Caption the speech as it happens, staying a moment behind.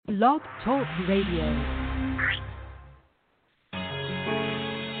Blog Talk Radio.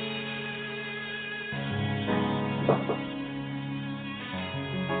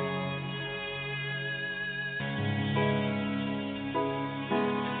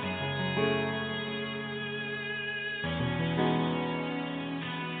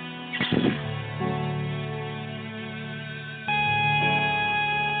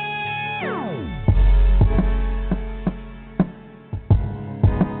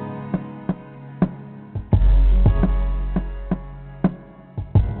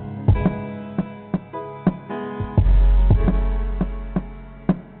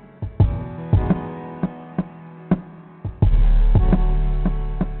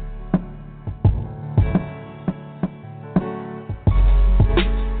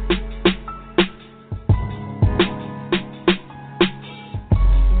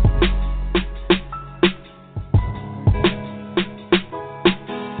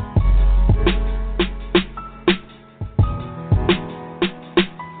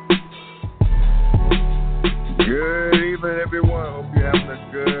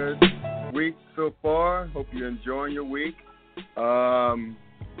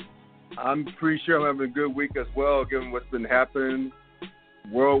 I'm pretty sure I'm having a good week as well, given what's been happening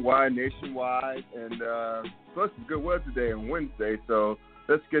worldwide, nationwide, and plus it's good weather today on Wednesday, so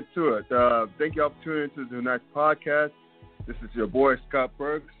let's get to it. Thank you all for tuning into the tonight's podcast. This is your boy, Scott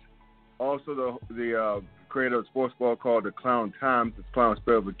Burks, also the creator of a sports ball called The Clown Times. It's Clown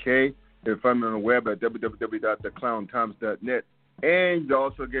spelled with K. You can find me on the web at www.theclowntimes.net. And you can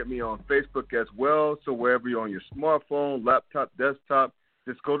also get me on Facebook as well, so wherever you're on your smartphone, laptop, desktop,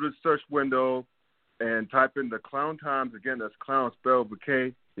 just go to the search window and type in The Clown Times. Again, that's Clown spelled with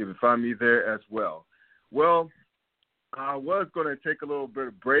K. You can find me there as well. Well, I was going to take a little bit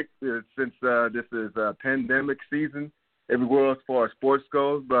of break since this is pandemic season everywhere as far as sports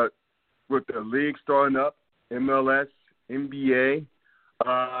goes, but with the league starting up, MLS, NBA,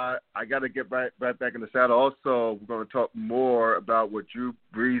 I got to get right back in the saddle. Also, we're going to talk more about what Drew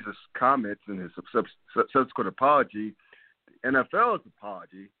Brees' comments and his subsequent apology, NFL's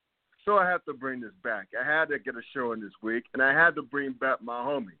apology. So I have to bring this back. I had to get a show in this week, and I had to bring back my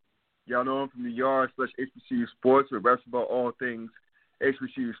homie. Y'all know him from the Yard/HBCU Sports, with wrestling about all things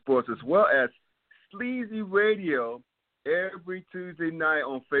HBCU Sports, as well as Sleazy Radio every Tuesday night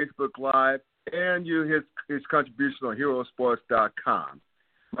on Facebook Live, and his contribution on HeroSports.com.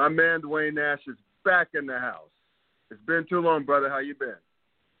 My man Duane Nash is back in the house. It's been too long, brother. How you been?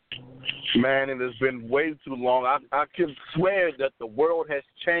 Man, it has been way too long. I can swear that the world has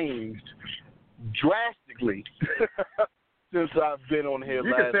changed drastically since I've been on here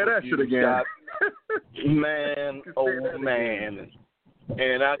you last can say that shit again. Man, oh, man.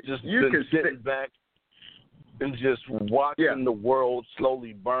 And I just been sitting back and just watching the world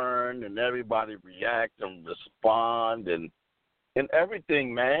slowly burn and everybody react and respond and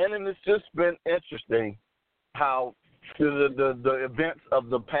everything, man. And it's just been interesting how the events of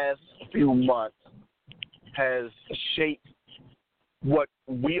the past few months has shaped what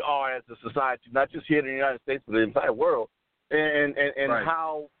we are as a society, not just here in the United States, but the entire world, and right.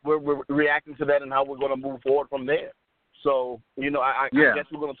 How we're reacting to that and how we're going to move forward from there. So, I guess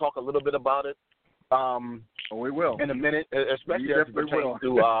we're going to talk a little bit about it. We will. In a minute, especially as it pertains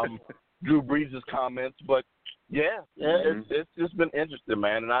to Drew Brees' comments. But, it's just been interesting,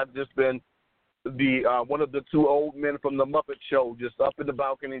 man. And I've just been one of the two old men from the Muppet Show, just up in the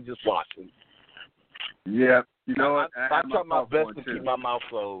balcony, just watching. Yeah, you know what? I try my best to keep my mouth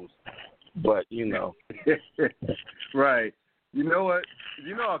closed, but Right. You know what?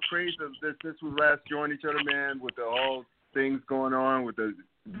 You know how crazy this since we last joined each other, man, with the whole things going on with the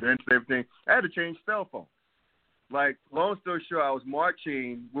events and everything. I had to change cell phone. Like, long story short, I was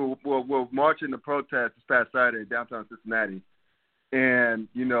marching. We're marching the protest this past Saturday in downtown Cincinnati. And,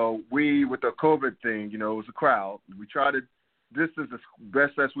 we, with the COVID thing, it was a crowd. We tried to distance as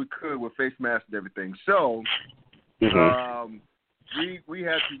best as we could with face masks and everything. So we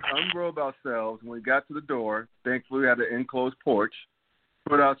had to unrobe ourselves when we got to the door. Thankfully, we had an enclosed porch,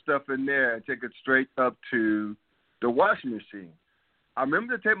 put our stuff in there and take it straight up to the washing machine. I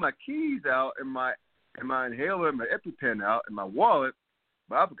remember to take my keys out and my inhaler and my EpiPen out and my wallet,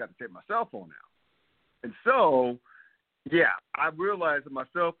 but I forgot to take my cell phone out. And so, I realized that my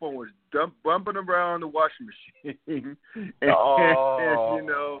cell phone was bumping around the washing machine. and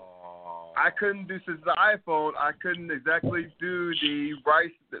I couldn't do, since the iPhone, I couldn't exactly do the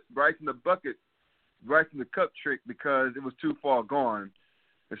rice in the bucket, rice in the cup trick because it was too far gone.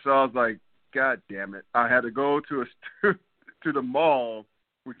 And so I was like, God damn it. I had to go to the mall,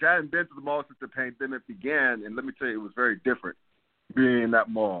 which I hadn't been to the mall since the pandemic began, and let me tell you, it was very different. being in that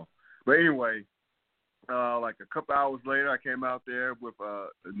mall. But anyway, like a couple hours later, I came out there with the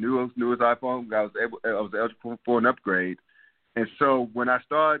newest iPhone. I was eligible for an upgrade, and so when I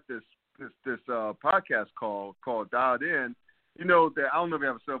started this podcast call called Dialed In, you know that I don't know if you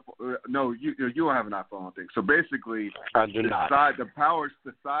have a cell phone. No, you don't have an iPhone, I think. So basically, I do not. The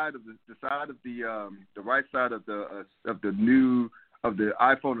right side of the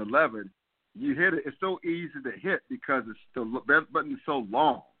iPhone 11. You hit it. It's so easy to hit because that button is so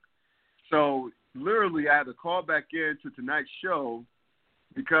long. So literally, I had to call back in to tonight's show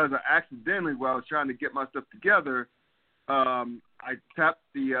because I accidentally, while I was trying to get my stuff together, I tapped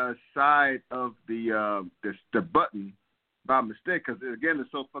the side of the button by mistake because, again,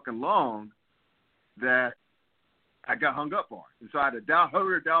 it's so fucking long that I got hung up on. And so I had to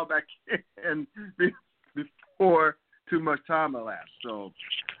dial back in before too much time elapsed. So,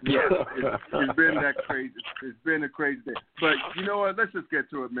 yeah, it's been that crazy. It's been a crazy day. But you know what? Let's just get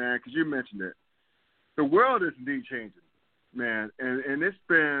to it, man, because you mentioned it. The world is indeed changing, man. And it's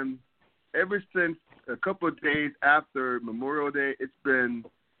been, ever since a couple of days after Memorial Day, it's been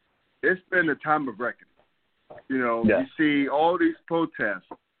a time of reckoning. You know, yes. You see all these protests.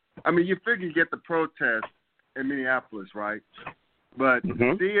 I mean, you figure you get the protests in Minneapolis, right? But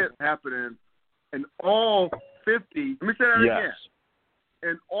to see it happening in all 50, let me say that again,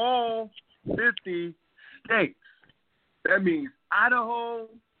 in all 50 states. That means Idaho,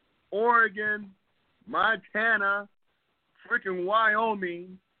 Oregon, Montana, freaking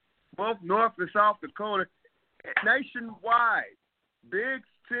Wyoming, both North and South Dakota, nationwide, big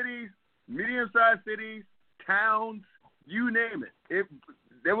cities, medium-sized cities, towns, you name it.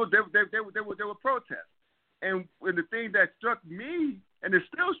 There were protests. And the thing that struck me, and it's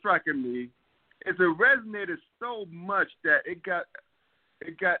still striking me, is it resonated so much that it got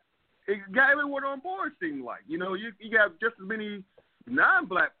everyone on board, seemed like. You know, you got just as many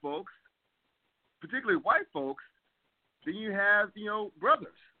non-black folks, particularly white folks, then you have,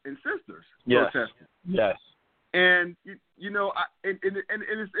 brothers and sisters protesting. Yes. And it's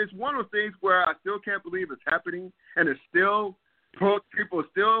one of those things where I still can't believe it's happening, and it's still people are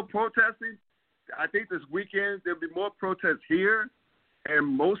still protesting. I think this weekend there'll be more protests here and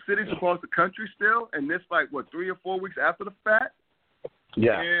most cities across the country still, and this 3 or 4 weeks after the fact.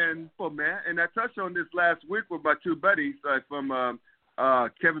 Yeah. And and I touched on this last week with my two buddies from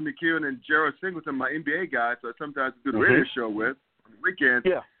Kevin McEwen and Gerald Singleton, my NBA guys. So I sometimes do the radio show with on the weekend.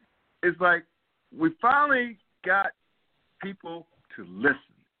 Yeah. It's like we finally got people to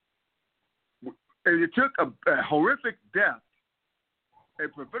listen. And it took a horrific death, a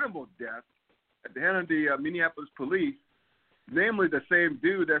preventable death, at the hand of the Minneapolis police, namely the same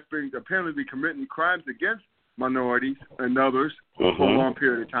dude that's been apparently committing crimes against minorities and others for a long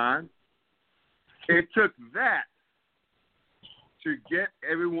period of time. It took that to get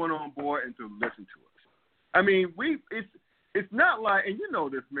everyone on board and to listen to us. I mean, it's not like, and you know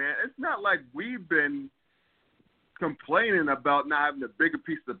this, man, it's not like we've been complaining about not having a bigger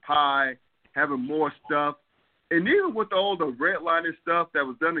piece of the pie, having more stuff. And even with all the redlining stuff that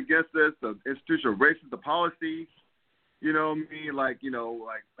was done against us, the institutional racism, the policies, you know what I mean? Like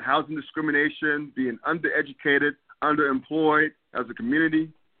housing discrimination, being undereducated, underemployed as a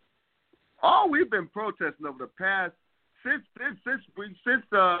community. All we've been protesting over the past since the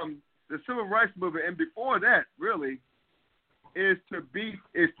civil rights movement and before that, really, is to be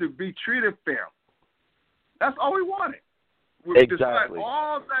treated fairly. That's all we wanted. Exactly. Despite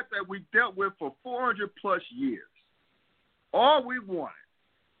all that we dealt with for 400 plus years, all we wanted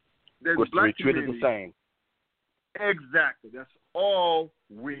was to be treated the same. Exactly. That's all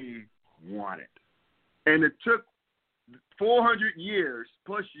we wanted. And it took 400 years,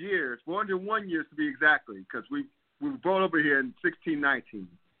 401 years to be exactly, because we were brought over here in 1619.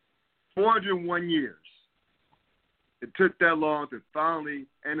 401 years. It took that long to finally,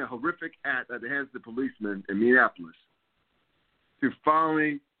 and a horrific act at the hands of the policemen in Minneapolis, to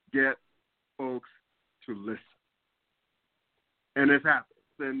finally get folks to listen. And it's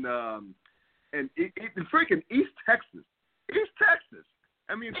happened. And freaking East Texas.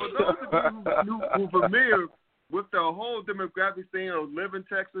 I mean, for those of you who are familiar with the whole demographic thing, or live in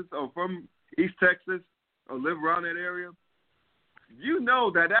Texas, or from East Texas, or live around that area, you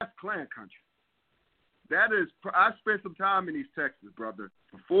know that's Klan country. That is, I spent some time in East Texas, brother,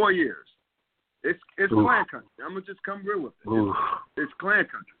 for 4 years. It's Klan country. I'm gonna just come real with it. It's Klan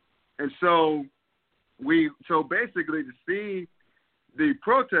country, and so basically to see the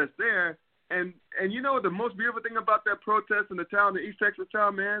protest there, and you know the most beautiful thing about that protest in the town, the East Texas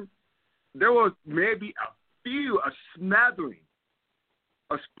town, man, there was maybe a smattering,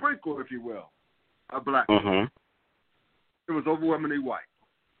 a sprinkle, if you will, of black people. it was overwhelmingly white.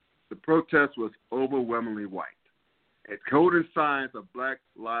 The protest was overwhelmingly white. It's holding signs of Black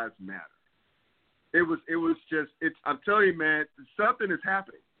Lives Matter. It was just, I'm telling you, man, something is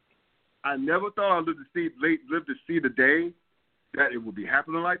happening. I never thought I'd live to see the day that it would be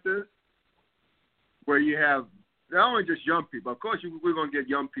happening like this, where you have not only just young people. Of course, we're going to get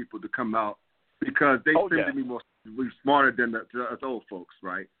young people to come out because they seem to be more smarter than us old folks,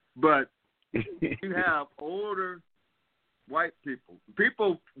 right? But you have older white people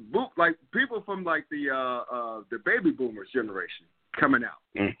from like the baby boomers generation coming out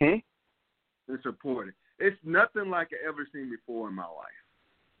and supporting. It's nothing like I ever seen before in my life.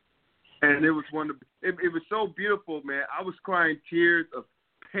 And it was it was so beautiful, man. I was crying tears of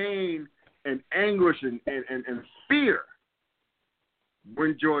pain and anguish and fear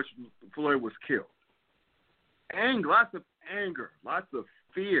when George Floyd was killed. Lots of anger, lots of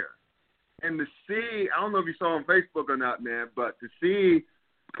fear. And to see, I don't know if you saw on Facebook or not, man, but to see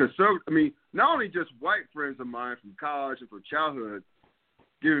not only just white friends of mine from college and from childhood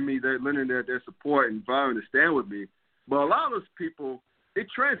lending their support and vowing to stand with me, but a lot of those people, it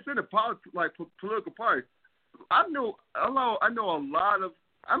transcended political parties. I'm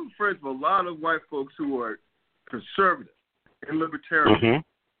friends with a lot of white folks who are conservative and libertarian,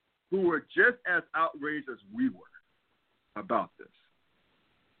 who were just as outraged as we were about this,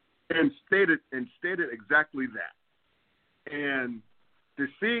 and stated exactly that. And to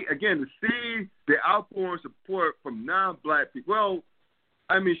see the outpouring support from non-black people. Well,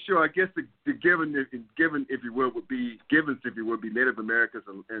 I mean, sure, I guess the given if you will would be Native Americans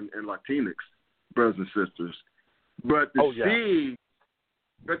and Latinx brothers and sisters, but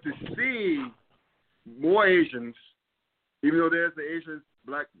to see more Asians, even though there's the Asians,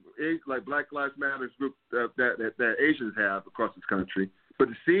 Black Lives Matter group that Asians have across this country, but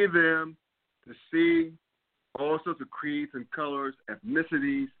to see all sorts of creeds and colors,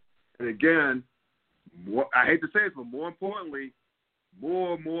 ethnicities, and again, I hate to say it, but more importantly,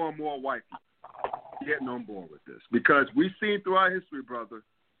 more and more white people getting on board with this. Because we've seen throughout history, brother,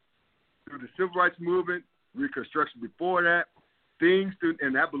 through the Civil Rights Movement, Reconstruction before that,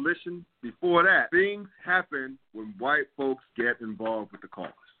 and abolition before that, things happen when white folks get involved with the cause.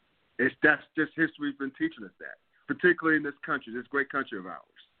 That's just history's been teaching us that, particularly in this country, this great country of ours.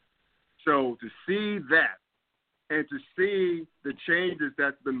 So to see that and to see the changes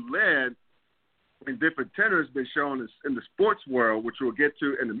that's been led and different tenors been shown in the sports world, which we'll get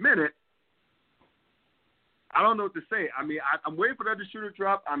to in a minute, I don't know what to say. I mean, I'm waiting for the other shoe to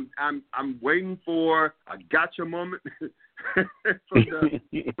drop. I'm waiting for a gotcha moment from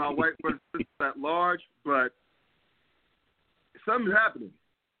my white brothers at large, but something's happening.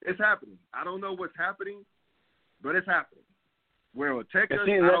 It's happening. I don't know what's happening, but it's happening. Where it will take us,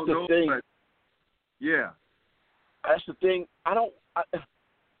 I don't know. But yeah, that's the thing. I don't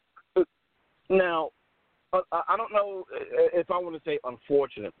know if I want to say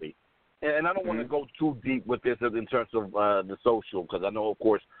unfortunately, and I don't want to go too deep with this in terms of the social, because I know, of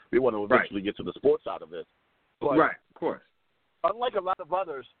course, we want to eventually get to the sports side of this. But right, of course. Unlike a lot of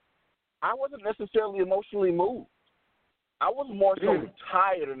others, I wasn't necessarily emotionally moved. I was more so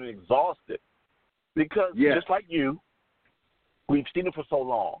tired and exhausted because, just like you, we've seen it for so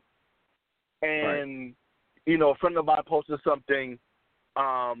long. And, a friend of mine posted something,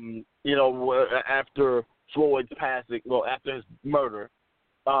 after Floyd's passing, after his murder,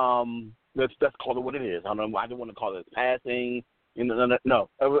 let's call it what it is. I don't want to call it passing. No,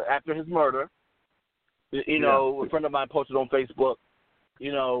 after his murder, a friend of mine posted on Facebook,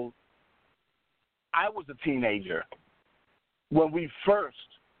 I was a teenager when we first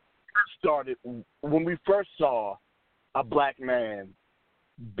saw a black man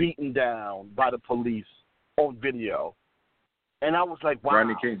beaten down by the police on video. And I was like, wow.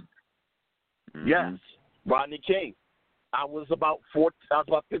 Rodney King. Mm-hmm. Yes, Rodney King. I was about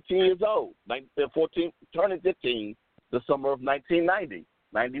 15 years old, 14, turning 15, the summer of 1990,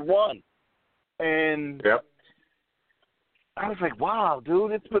 91. And I was like, wow,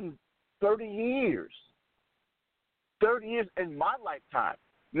 dude, it's been 30 years. 30 years in my lifetime.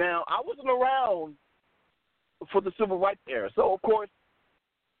 Now, I wasn't around for the civil rights era, so, of course,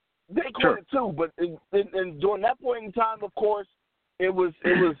 they caught it too. But during that point in time, of course, it was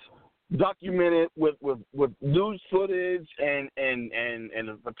documented with news footage and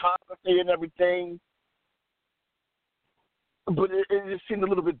the photography and everything. But it just seemed a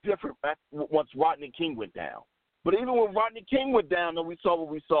little bit different once Rodney King went down. But even when Rodney King went down, and we saw what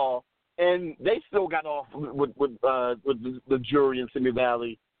we saw, and they still got off with the jury in Simi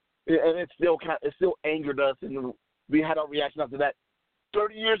Valley, and it still angered us, and we had our reaction after that.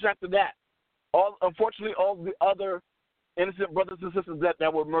 30 years after that, unfortunately, all the other innocent brothers and sisters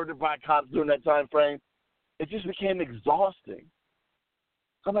that were murdered by cops during that time frame, it just became exhausting.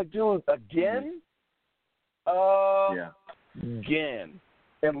 I'm like, dude, again? Again.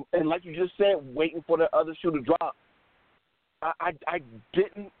 And like you just said, waiting for the other shoe to drop. I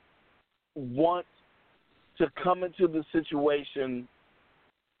didn't want to come into the situation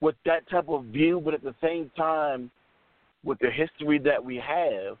with that type of view, but at the same time, with the history that we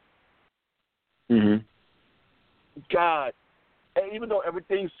have, God, even though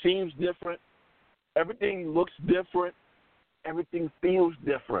everything seems different, everything looks different, everything feels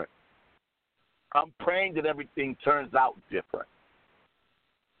different, I'm praying that everything turns out different.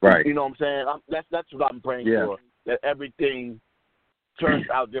 Right. You know what I'm saying? That's what I'm praying for, that everything turns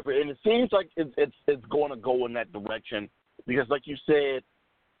out different. And it seems like it's going to go in that direction because, like you said,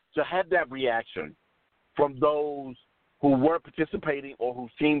 to have that reaction from those who were participating or who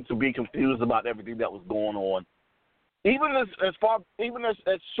seemed to be confused about everything that was going on, even as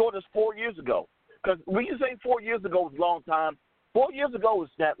short as 4 years ago. Because we can say 4 years ago was a long time. 4 years ago is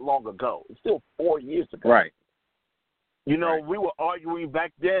that long ago. It's still 4 years ago. Right. You know, we were arguing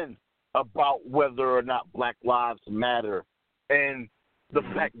back then about whether or not Black Lives Matter, and the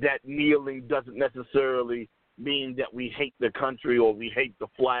fact that kneeling doesn't necessarily mean that we hate the country or we hate the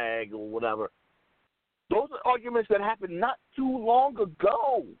flag or whatever. Those are arguments that happened not too long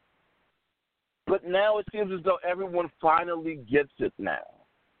ago. But now it seems as though everyone finally gets it now.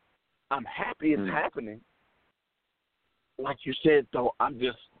 I'm happy it's happening. Like you said, though, I'm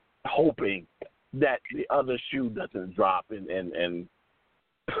just hoping that the other shoe doesn't drop and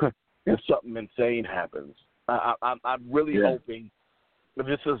something insane happens. I'm really hoping that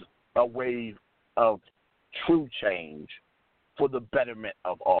this is a wave of true change for the betterment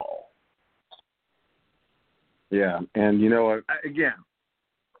of all. Yeah, and you know, again,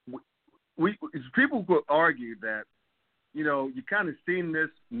 we people could argue that, you know, you kind of seen this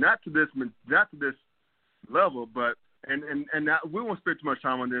not to this level, but and we won't spend too much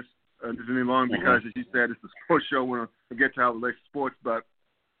time on this any longer because, as you said, it's a sports show. We'll get to how it relates to sports, but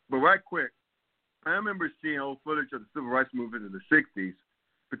right quick, I remember seeing old footage of the civil rights movement in the '60s,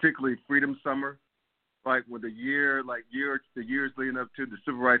 particularly Freedom Summer, like with the years leading up to the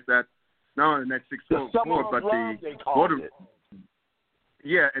Civil Rights Act. Not only in that '64, but the voting,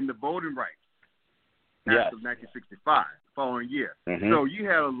 and the voting rights Act of 1965, the following year. So you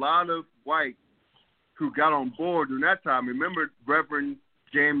had a lot of whites who got on board during that time. Remember, Reverend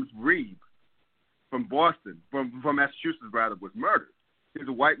James Reeb from Boston, from Massachusetts, rather, was murdered. He's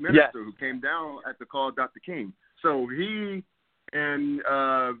a white minister who came down at the call of Dr. King. So he and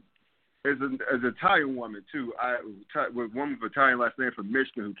as an Italian woman too, with one with Italian last name from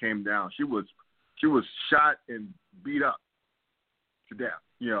Michigan who came down. She was shot and beat up to death.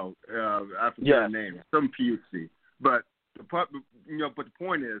 You know, I forget her name, some PUC. But the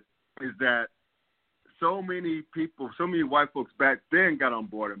point is that so many people, so many white folks back then got on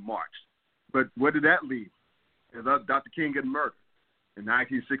board and marched. But where did that lead? Dr. King getting murdered in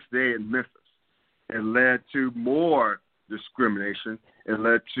 1968 in Memphis. It led to more discrimination. It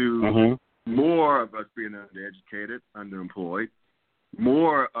led to more of us being undereducated, underemployed,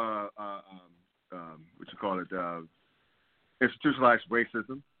 more institutionalized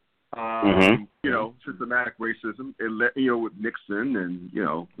racism. You know, systematic racism. It led, with Nixon, and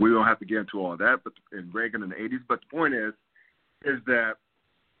we don't have to get into all that, but in Reagan in the '80s. But the point is that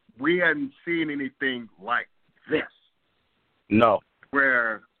we hadn't seen anything like this. No,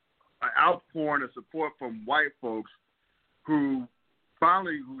 where an outpouring of support from white folks who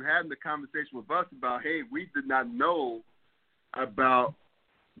had the conversation with us about, hey, we did not know about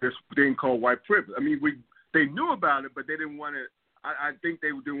this thing called white privilege. I mean, they knew about it, but they didn't want to. I think they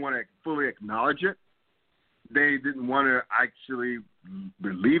didn't want to fully acknowledge it. They didn't want to actually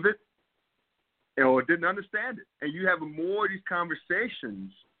believe it, or didn't understand it. And you have more of these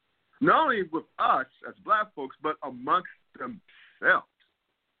conversations, not only with us as black folks, but amongst themselves.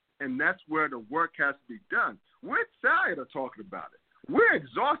 And that's where the work has to be done. We're tired of talking about it. We're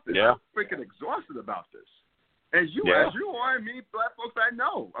exhausted. Yeah. I'm freaking exhausted about this. As you are, and many black folks I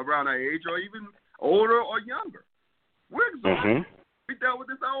know around our age, or even older or younger. We're exhausted. We dealt with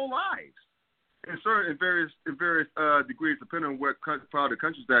this our whole lives, in various degrees, depending on what part of the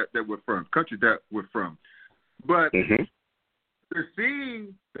countries that we're from. But to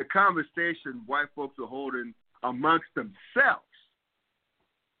see the conversation white folks are holding amongst themselves,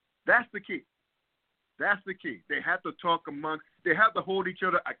 that's the key. That's the key. They have to talk they have to hold each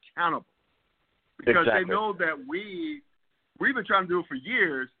other accountable. Because they know that we've been trying to do it for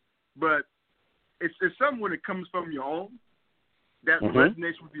years, but it's something when it comes from your own that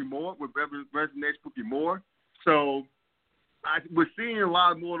resonates with you more, So we're seeing a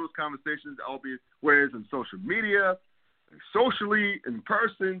lot more of those conversations, albeit whereas in social media, socially, in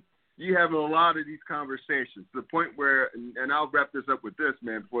person, you having a lot of these conversations to the point where, and I'll wrap this up with this,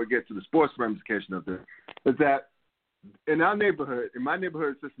 man, before I get to the sports ramification of this, is that in our neighborhood, in my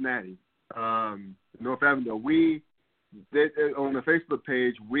neighborhood in Cincinnati, North Avondale, on the Facebook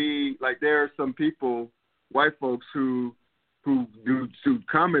page, there are some people, white folks who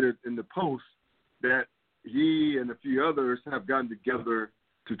commented in the post that he and a few others have gotten together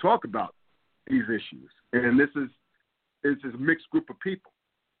to talk about these issues. And it's a mixed group of people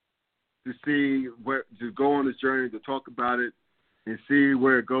to go on this journey, to talk about it and see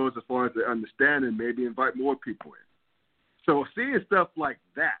where it goes as far as the understanding, maybe invite more people in. So seeing stuff like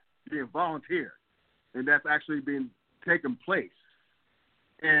that being volunteered and that's actually being taking place,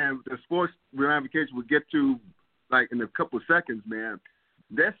 and the sports ramifications we'll get to like in a couple of seconds, man,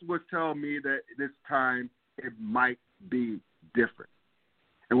 that's what's telling me that this time it might be different.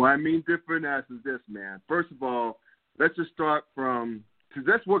 And what I mean different as is this, man. First of all, let's just start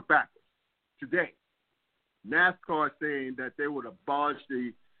let's work backwards. Today, NASCAR is saying that they would abolish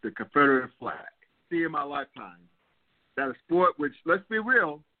the Confederate flag. See in my lifetime that a sport which, let's be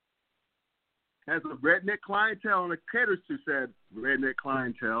real, has a redneck clientele and a caters to said redneck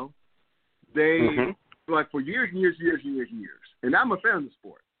clientele. They, for years and years. And I'm a fan of the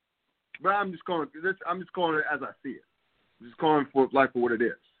sport. But I'm just calling it as I see it. I'm just calling for what it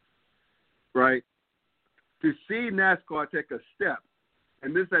is. Right? To see NASCAR take a step,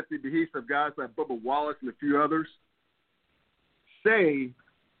 and this at the behest of guys like Bubba Wallace and a few others, say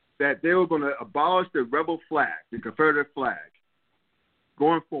that they were going to abolish the rebel flag, the Confederate flag,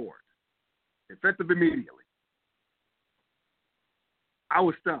 going forward, effective immediately. I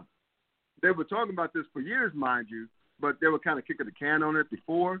was stunned. They were talking about this for years, mind you, but they were kind of kicking the can on it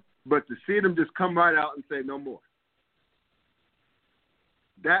before. But to see them just come right out and say no more,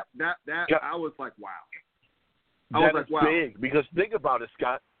 that I was like, wow. That is big, because think about it,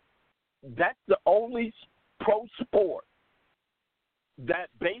 Scott. That's the only pro sport that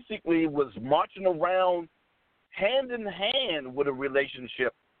basically was marching around hand in hand with a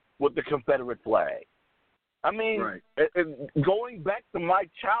relationship with the Confederate flag. I mean, going back to my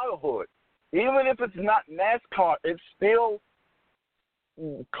childhood, even if it's not NASCAR, it's still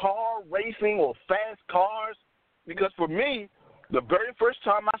car racing or fast cars. Because for me, the very first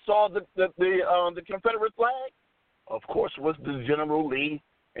time I saw the Confederate flag, of course, was the General Lee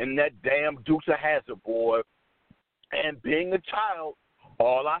and that damn Dukes of Hazzard, boy. And being a child,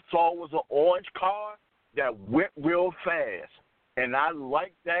 all I saw was an orange car that went real fast. And I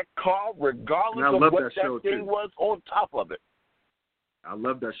liked that car regardless of what that thing was on top of it. I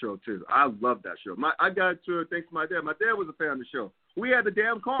love that show, too. I love that show. I got into it thanks to my dad. My dad was a fan of the show. We had the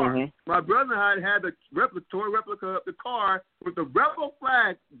damn car. My brother and I had the toy replica of the car with the rebel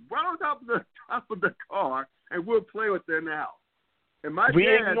flag right on top of the car, and we'll play with it in the house. And my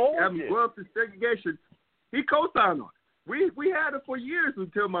dad, having grown up in segregation, he co-signed on it. We had it for years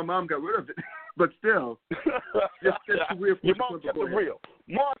until my mom got rid of it. But still, it's weird. Your mom kept it real.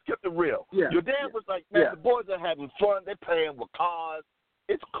 Mom kept it real. Yeah. Your dad was like, man, the boys are having fun. They're playing with cars.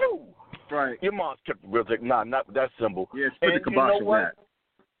 It's cool. Right. Your mom's kept it real. Like, nah, not with that symbol. Yeah, it's pretty kibosh on that.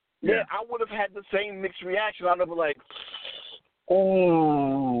 Yeah, I would have had the same mixed reaction. I'd have been like,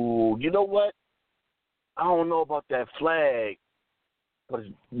 oh, you know what? I don't know about that flag. But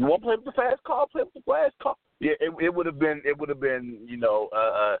you want to play with the fast car? Play with the fast car. Yeah, it would have been, you know,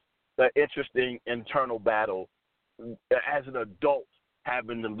 an interesting internal battle as an adult,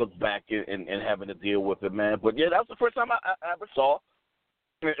 having to look back and having to deal with it, man. But yeah, that was the first time I ever saw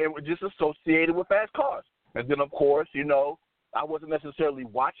it was just associated with fast cars. And then, of course, you know, I wasn't necessarily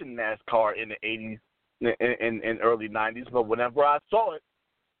watching NASCAR in the 80s and early 90s, but whenever I saw it,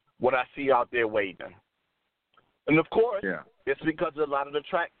 what I see out there waving. And, of course, it's because a lot of the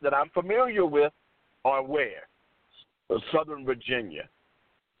tracks that I'm familiar with are where? Southern Virginia,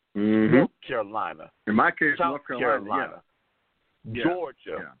 North Carolina. In my case, South North Carolina.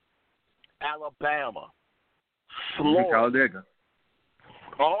 Georgia, Alabama, Florida. Talladega.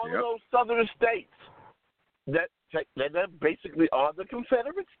 All of those southern states that basically are the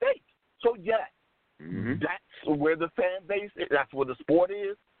Confederate states. So, that's where the fan base is. That's where the sport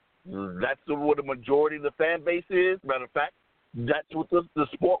is. That's where the majority of the fan base is. Matter of fact, that's what the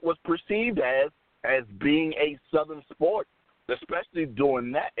sport was perceived as being a southern sport, especially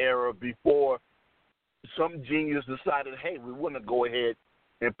during that era before some genius decided, hey, we want to go ahead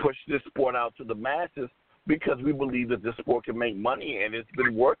and push this sport out to the masses because we believe that this sport can make money, and it's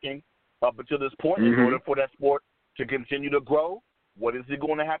been working up until this point. In order for that sport to continue to grow, what is it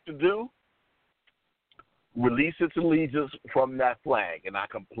going to have to do? release its allegiance from that flag, and I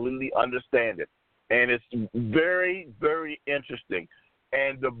completely understand it. And it's very, very interesting.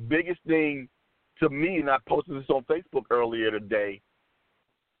 And the biggest thing to me, and I posted this on Facebook earlier today,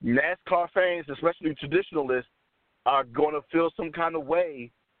 NASCAR fans, especially traditionalists, are going to feel some kind of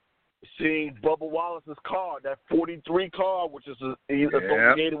way seeing Bubba Wallace's car, that 43 car, which is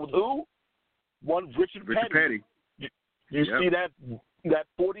associated with who? One Richard Petty. You see that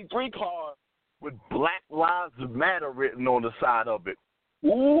 43 car with Black Lives Matter written on the side of it.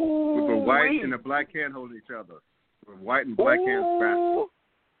 Ooh, with a white and a black hand holding each other. With white and black hands back.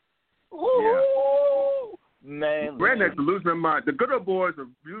 Yeah. Man. Rednecks are losing their mind. The good old boys are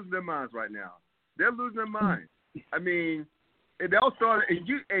losing their minds right now. They're losing their minds. I mean, they all started.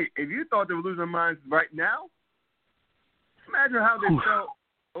 If you thought they were losing their minds right now, imagine how they felt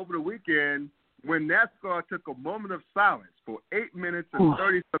over the weekend when NASCAR took a moment of silence for 8 minutes and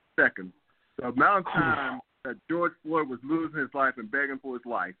 30 seconds. The amount of time that George Floyd was losing his life and begging for his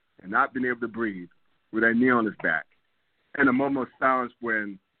life and not being able to breathe with that knee on his back. And a moment of silence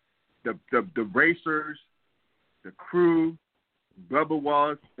when the racers, the crew, Bubba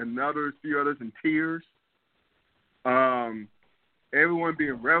Wallace and a few others in tears, everyone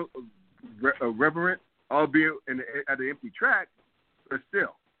being reverent, albeit at an empty track, but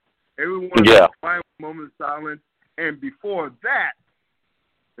still. Everyone had a final moment of silence. And before that,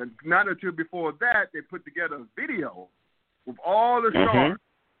 and not until before that, they put together a video with all the stars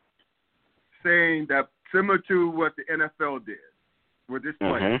saying that, similar to what the NFL did with this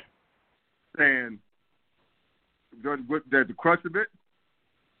play, saying that the crux of it,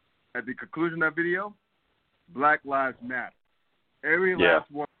 at the conclusion of that video, Black Lives Matter. Every last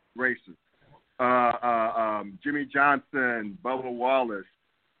one of the racers. Jimmy Johnson, Bubba Wallace,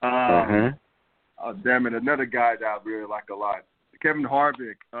 damn it, another guy that I really like a lot, Kevin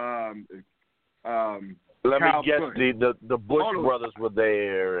Harvick. Let me guess, the Bush brothers were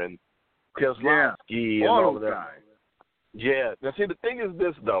there, and Keselowski and all of that. Guys. Yeah. Now, see, the thing is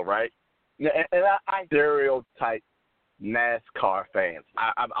this, though, right? And I stereotype NASCAR fans.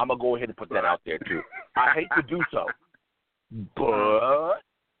 I'm going to go ahead and put that out there, too. I hate to do so. But,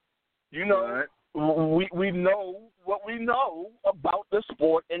 you know, we know what we know about the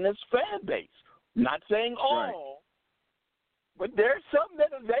sport and its fan base. Not saying all, but there's some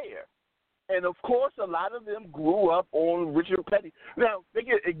that are there. And, of course, a lot of them grew up on Richard Petty. Now, they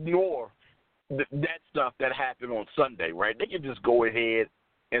can ignore that stuff that happened on Sunday, right? They can just go ahead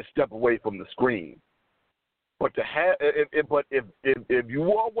and step away from the screen. But if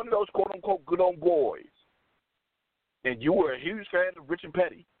you are one of those quote-unquote good old boys and you were a huge fan of Richard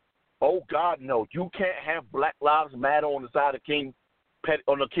Petty, oh, God, no, you can't have Black Lives Matter on the side of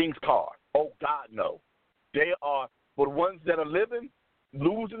on the King's car. Oh, God, no. They are, for the ones that are living,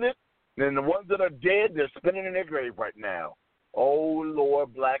 losing it, and the ones that are dead, they're spinning in their grave right now. Oh,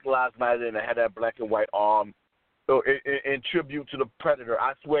 Lord, Black Lives Matter, and I had that black and white arm in tribute to the Predator.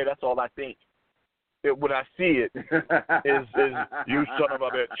 I swear that's all I think. When I see it, is you son of a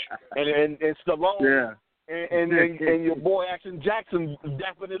bitch. And Stallone and your boy Action Jackson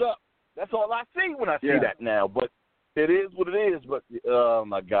dapping it up. That's all I see when I see that now. But it is what it is. But, oh,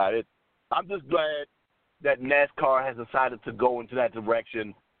 my God, I'm just glad that NASCAR has decided to go into that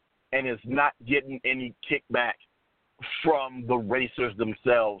direction and is not getting any kickback from the racers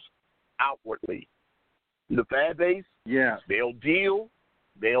themselves outwardly. The fan base, they'll deal,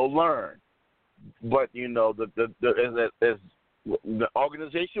 they'll learn. But, you know, as the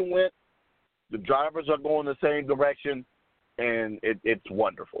organization went, the drivers are going the same direction, and it's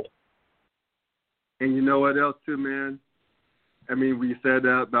wonderful. And you know what else, too, man? I mean, when you said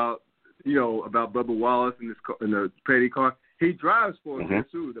that about Bubba Wallace and the Petty car, he drives for him,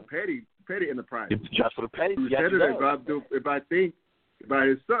 too, the Petty Enterprise. It's just for the Petty. He said it if I think by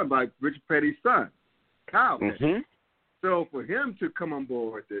his son, by Richard Petty's son, Kyle Petty. So for him to come on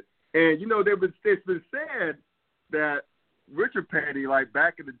board with it, and, you know, it's been said that Richard Petty, like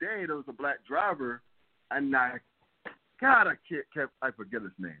back in the day, there was a black driver, and I forget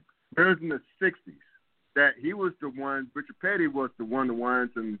his name. It was in the 60s that he was the one, Richard Petty was the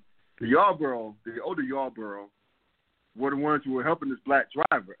ones in the Yarborough, the older Yarborough, were the ones who were helping this black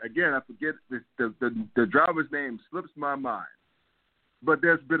driver. Again, I forget the driver's name slips my mind, but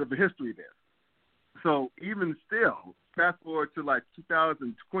there's a bit of a history there. So even still, fast forward to like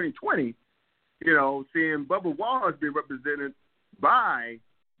 2020, you know, seeing Bubba Wallace being represented by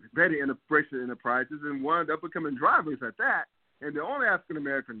Petty Enterprises and one of the up-and-coming drivers at that, and the only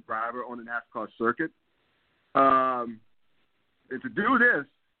African-American driver on the NASCAR circuit, and to do this,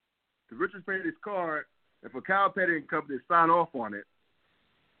 to Richard Petty's car, and for Kyle Petty and company to sign off on it,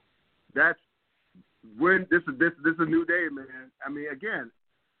 that's when this is a new day, man. I mean, again,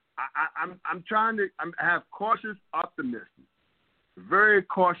 I'm trying to have cautious optimism, very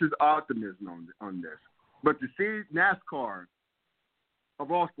cautious optimism on this. But to see NASCAR,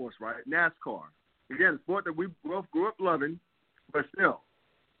 of all sports, right? NASCAR, again, a sport that we both grew up loving, but still,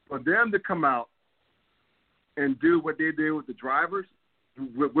 for them to come out and do what they did with the drivers,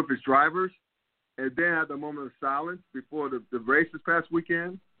 with his drivers, and then have the moment of silence before the race this past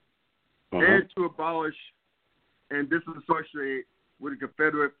weekend, and to abolish and disassociate with the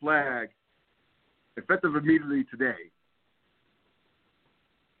Confederate flag, effective immediately today.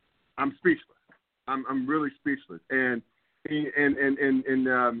 I'm speechless. I'm really speechless. And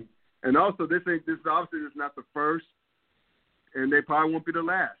also this obviously is not the first, and they probably won't be the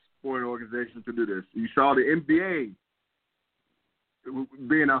last sporting organization to do this. You saw the NBA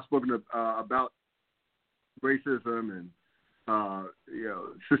being outspoken about racism and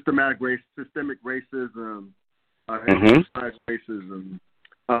systemic racism, racism,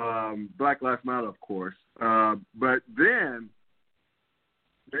 Black Lives Matter, of course. But then,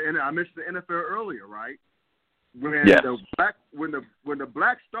 and I mentioned the NFL earlier, right? When the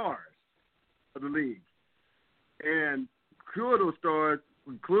black stars of the league, and two of those stars,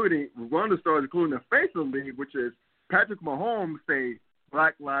 including the face of the league, which is Patrick Mahomes, say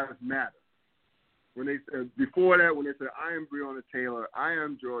Black Lives Matter. When they before that, when they said, "I am Breonna Taylor, I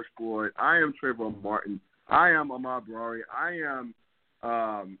am George Floyd, I am Trayvon Martin, I am Ahmaud Arbery, I am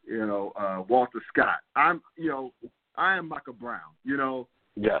Walter Scott, I am Michael Brown."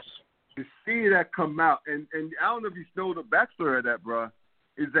 Yes. To see that come out, and I don't know if you know the backstory of that, bro,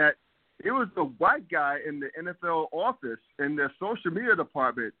 is that it was the white guy in the NFL office in their social media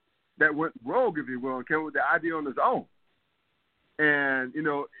department that went rogue, if you will, and came with the idea on his own. And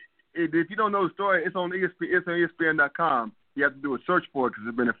if you don't know the story, it's on ESPN. It's on ESPN.com. You have to do a search for it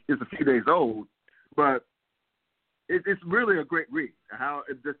because it's a few days old, but it's really a great read how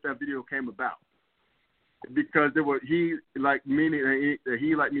that video came about. Because he like many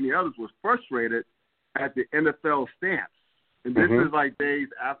others was frustrated at the NFL stance, and this is like days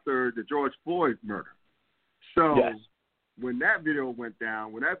after the George Floyd murder. So when that video went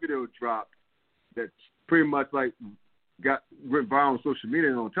down, when that video dropped, that's pretty much like went viral on social media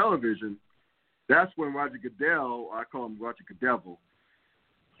and on television. That's when Roger Goodell, I call him Roger Goodevil,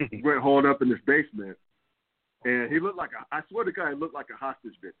 went hauled up in his basement, and he looked like I swear to God, he looked like a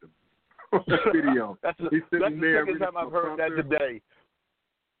hostage victim. Video. That's the second time I've heard that today.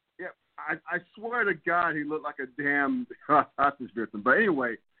 Yeah, I swear to God, he looked like a damn hostage victim. But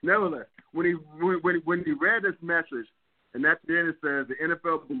anyway, nevertheless, when he read this message, and at the end it says the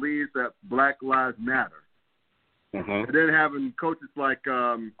NFL believes that Black Lives Matter, and then having coaches like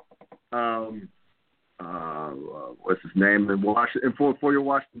what's his name in Washington for your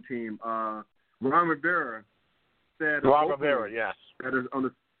Washington team, Ron Rivera said yes, that is on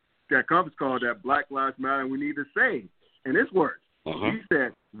that conference call that Black Lives Matter, and we need to say, in his words, he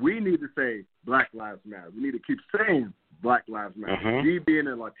said, we need to say Black Lives Matter. We need to keep saying Black Lives Matter. He being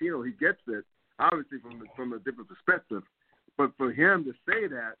a Latino, he gets it, obviously from a different perspective. But for him to say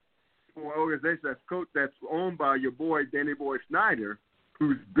that, for an organization that's owned by your boy, Danny Boy Snyder,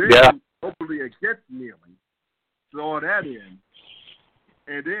 who's been openly against kneeling, so all that in,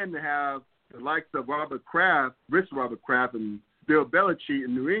 and then to have the likes of Robert Kraft, and Bill Belichick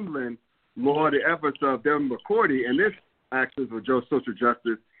in New England laud the efforts of Devin McCourty and this actions for social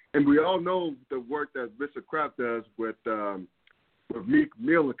justice. And we all know the work that Mr. Kraft does with Meek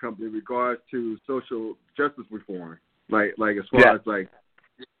Mill and Company in regards to social justice reform, like as far as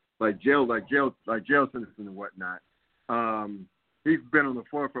like jail sentencing and whatnot. He's been on the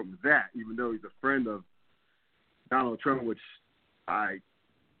forefront with that, even though he's a friend of Donald Trump, which I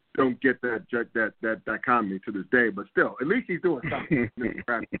don't get that dichotomy to this day, but still, at least he's doing something. Mr.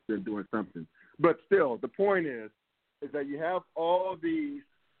 Kraft has been doing something. But still, the point is that you have all these,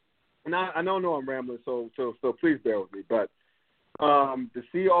 and I don't know I'm rambling, so please bear with me, but to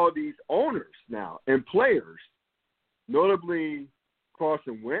see all these owners now and players, notably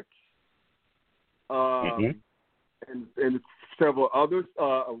Carson Wentz, and several others,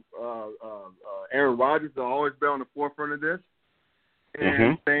 Aaron Rodgers has always been on the forefront of this,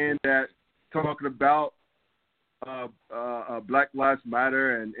 and saying that, talking about Black Lives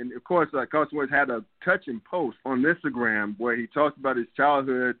Matter, and of course, Carson Wentz had a touching post on Instagram where he talked about his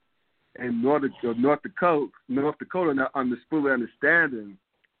childhood in North Dakota, not fully understanding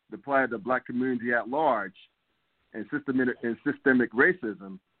the plight of the black community at large and systemic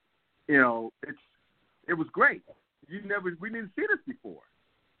racism. It was great. We didn't see this before.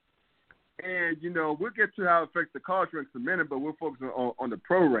 And, we'll get to how it affects the college ranks in a minute, but we're focusing on the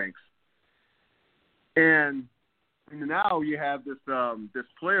pro ranks. And now you have this this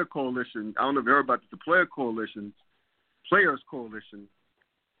player coalition. I don't know if you heard about this. The Players Coalition,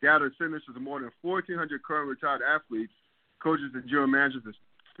 gathered signatures of more than 1,400 current retired athletes, coaches, and general managers and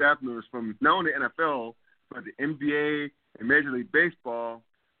staff members from not only the NFL but the NBA and Major League Baseball.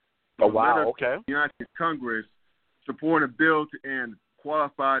 Oh wow! Okay. The United States Congress supporting a bill to end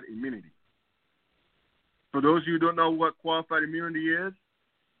qualified immunity. For those of you who don't know what qualified immunity is,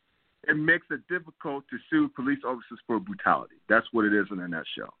 it makes it difficult to sue police officers for brutality. That's what it is in a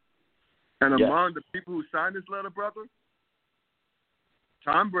nutshell. And among the people who signed this letter, brother,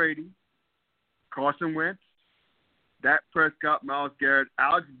 Tom Brady, Carson Wentz, Dak Prescott, Myles Garrett,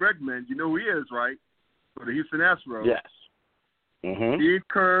 Alex Bregman, you know who he is, right? For the Houston Astros. Yes. Mm-hmm. Steve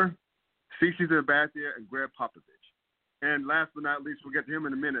Kerr, CeCe Sabathia, and Greg Popovich. And last but not least, we'll get to him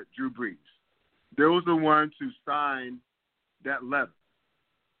in a minute, Drew Brees. Those are the ones who signed that letter.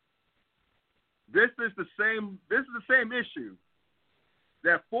 This is the same issue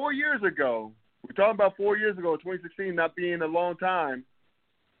that 4 years ago, we're talking about 4 years ago, 2016 not being a long time.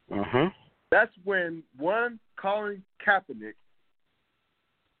 Mm-hmm. That's when one Colin Kaepernick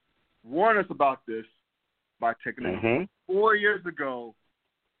warned us about this by taking it. 4 years ago,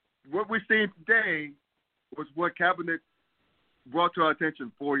 what we're seeing today was what Kaepernick brought to our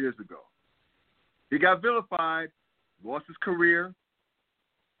attention 4 years ago. He got vilified, lost his career,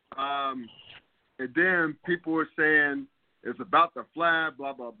 and then people were saying it's about the flag,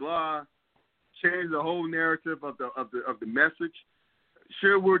 blah blah blah, changed the whole narrative of the message.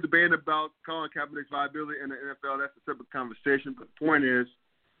 Sure, we're debating about Colin Kaepernick's viability in the NFL. That's a separate conversation. But the point is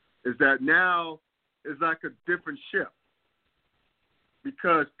that now it's like a different shift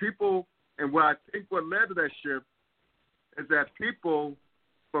because people, and what I think what led to that shift is that people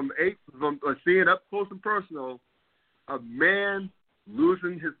from seeing up close and personal a man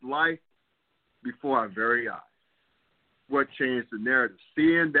losing his life before our very eyes. What changed the narrative?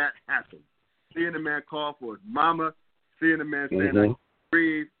 Seeing that happen. Seeing the man call for his mama. Seeing the man saying, I can't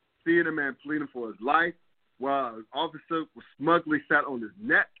breathe. Seeing the man pleading for his life while an officer was smugly sat on his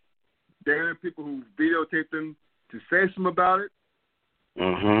neck. Daring people who videotaped him to say something about it.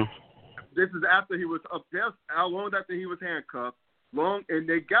 Mm-hmm. This is after he was up there, how long after he was handcuffed. And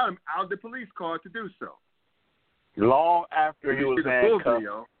they got him out of the police car to do so. Long after he was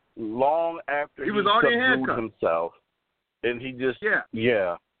handcuffed. Long after he was already handcuffed himself, and he just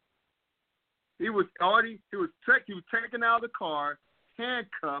He was taken out of the car,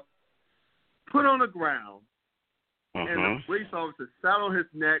 handcuffed, put on the ground, and the police officer sat on his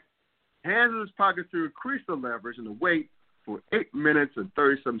neck, hands in his pockets to increase the leverage and the weight for 8 minutes and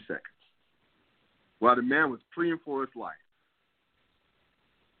 30-some seconds, while the man was pleading for his life.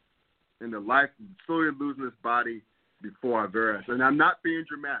 And the life slowly losing his body before our very eyes. And I'm not being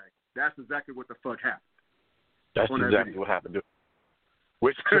dramatic. That's exactly what the fuck happened. That's exactly what happened.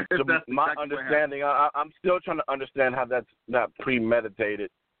 Which, to my understanding, I'm still trying to understand how that's not premeditated,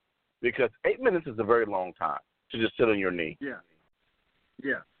 because 8 minutes is a very long time to just sit on your knee. Yeah.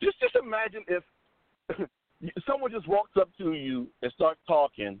 Yeah. Just imagine if someone just walks up to you and starts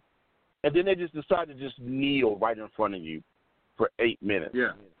talking, and then they just decide to just kneel right in front of you for 8 minutes.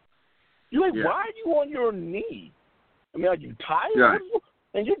 Yeah. You're like, why are you on your knee? I mean, are you tired? Yeah.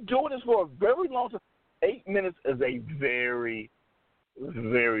 And you're doing this for a very long time. 8 minutes is a very,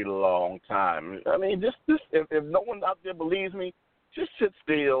 very long time. I mean, just if no one out there believes me, just sit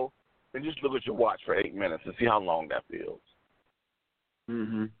still and just look at your watch for 8 minutes and see how long that feels.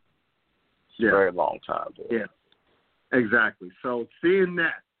 Mm-hmm. It's a very long time. Dude. Yeah, exactly. So seeing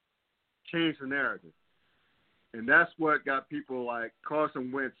that changed the narrative. And that's what got people like Carson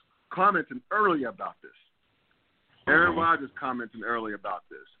Wentz commenting early about this. Aaron Rodgers commenting early about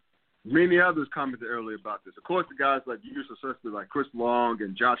this. Many others commented early about this. Of course, the guys like you used to suspect like Chris Long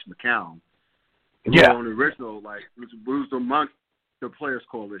and Josh McCown. Yeah. On the original, like, who's amongst the Players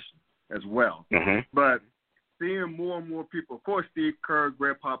Coalition as well. Mm-hmm. But seeing more and more people, of course, Steve Kerr,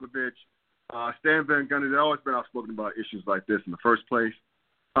 Greg Popovich, Stan Van Gundy, they've always been outspoken about issues like this in the first place.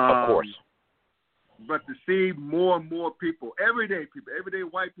 Of course. But to see more and more people, everyday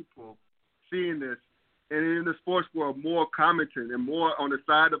white people, seeing this, and in the sports world, more commenting and more on the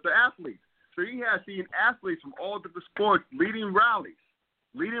side of the athletes. So you have seen athletes from all different sports leading rallies,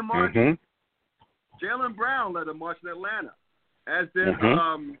 leading marches. Mm-hmm. Jaylen Brown led a march in Atlanta, as did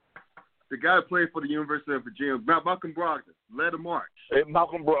the guy who played for the University of Virginia, Malcolm Brogdon, led a march.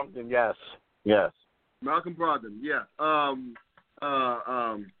 Malcolm Brogdon, yes. Malcolm Brogdon, yes. Oh,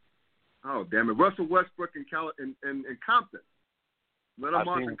 damn it. Russell Westbrook in Compton. Let him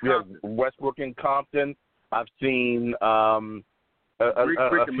march in Compton. Westbrook in Compton. I've seen a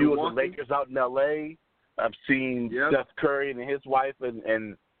few of the Lakers out in L.A. I've seen Steph Curry and his wife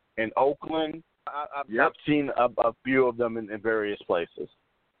in Oakland. I've seen a few of them in various places.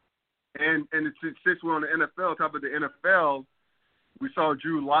 And since we're on the NFL, top of the NFL, we saw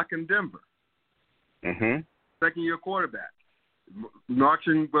Drew Lock in Denver. Mm-hmm. Second-year quarterback,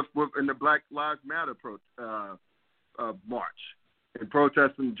 marching in the Black Lives Matter march and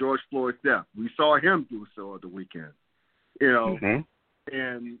protesting George Floyd's death. We saw him do so at the weekend, and,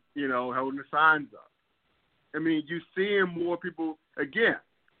 holding the signs up. I mean, you seeing more people, again,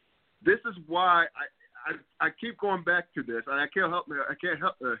 this is why I keep going back to this, and I can't help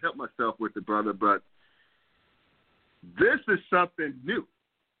myself with it, brother, but this is something new.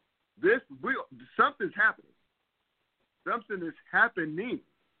 Something's happening. Something is happening,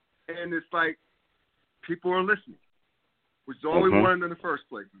 and it's like people are listening, which is all we wanted in the first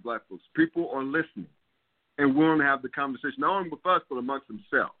place as black folks. People are listening and willing to have the conversation, not only with us, but amongst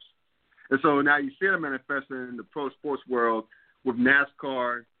themselves. And so now you see them manifesting in the pro sports world with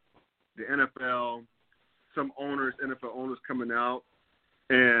NASCAR, the NFL, some NFL owners coming out.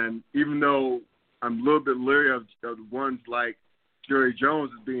 And even though I'm a little bit leery of the ones like Jerry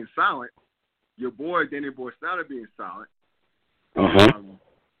Jones is being silent, your boy, Danny Boy Snyder, being silent.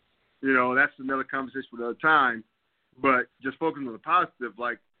 That's another conversation for another time. But just focusing on the positive,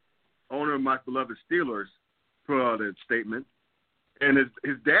 like owner of my beloved Steelers put out a statement, and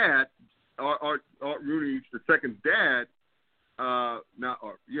his dad, Art Rooney, the second dad, that's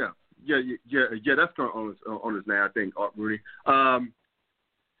current owners now, I think, Art Rooney.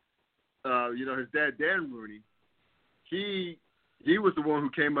 His dad, Dan Rooney, he was the one who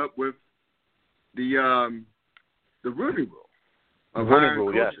came up with the Rooney Rule of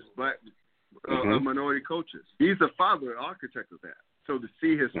hiring coaches, black minority coaches. He's the father, architect of that. So to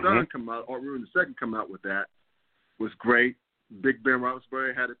see his son come out, Art Rooney II come out with that, was great. Big Ben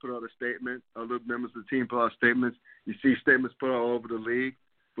Roethlisberger had to put out a statement. Other members of the team put out statements. You see statements put out all over the league.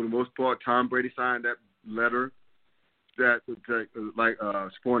 For the most part, Tom Brady signed that letter that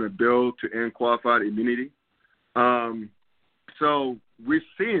supporting a bill to end qualified immunity. So we're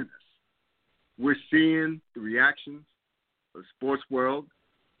seeing this. We're seeing the reactions of the sports world,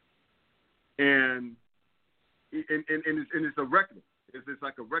 and it's a reckoning. It's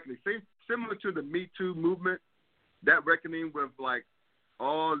like a reckoning, similar to the Me Too movement. That reckoning with like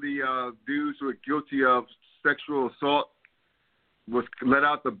all the dudes who are guilty of sexual assault was let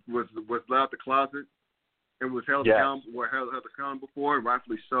out the closet and was held accountable for, and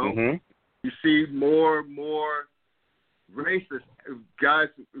rightfully so. You see more racist guys,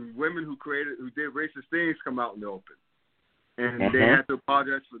 women who did racist things come out in the open, and they had to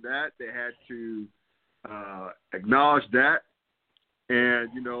apologize for that. They had to acknowledge that, and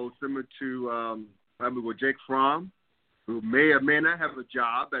similar to with Jake Fromm, who may or may not have a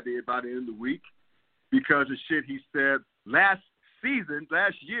job by the end of the week because of shit he said last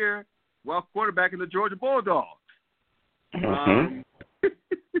year, while quarterbacking the Georgia Bulldogs.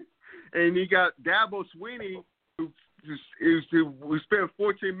 And you got Dabo Swinney, who spent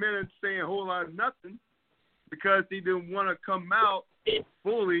 14 minutes saying a whole lot of nothing because he didn't want to come out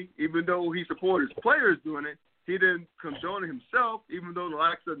fully, even though he supported his players doing it. He didn't condone it himself, even though the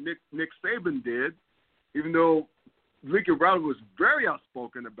likes of Nick Saban did, even though Lincoln Riley was very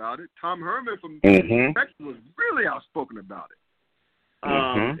outspoken about it. Tom Herman from Texas was really outspoken about it,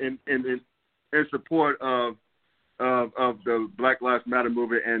 in support of the Black Lives Matter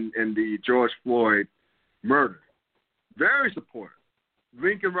movement and the George Floyd murder. Very supportive.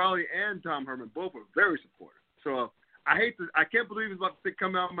 Lincoln Riley and Tom Herman both were very supportive. So I can't believe it's about to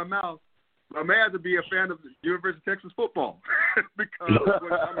come out of my mouth. I may have to be a fan of the University of Texas football because of what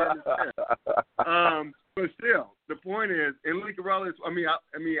Tom Herman said. But still, the point is, and Lincoln Riley, I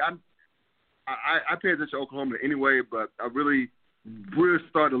pay attention to Oklahoma anyway, but I really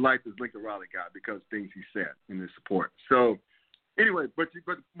started to like this Lincoln Riley guy because of things he said in his support. So anyway, but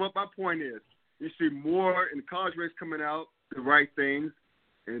my point is, you see more in the college race coming out, the right things,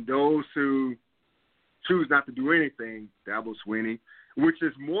 and those who choose not to do anything, Dabo Swinney, which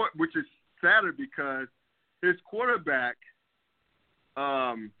is sadder because his quarterback,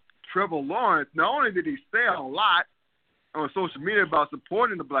 Trevor Lawrence, not only did he say a lot on social media about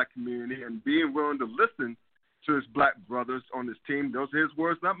supporting the black community and being willing to listen to his black brothers on his team, those are his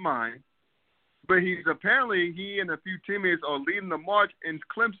words, not mine, but he and a few teammates are leading the march in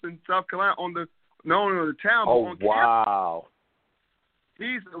Clemson, South Carolina, not only on the town, but on campus. Wow.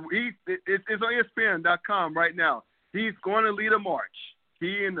 It's on ESPN.com right now. He's going to lead a march.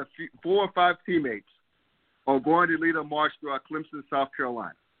 He and the 4 or 5 teammates are going to lead a march throughout Clemson, South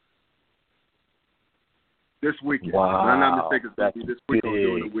Carolina this weekend. Wow. If I'm not mistaken, this week or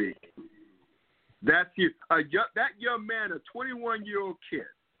during the week. That's you. That young man, a 21-year-old kid,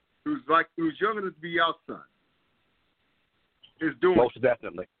 who's young enough to be our son, is doing most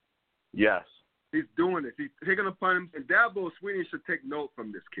definitely. Yes. He's doing this. He's taking upon him. And Dabo Swinney should take note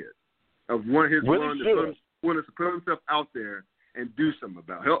from this kid of willing to put himself out there and do something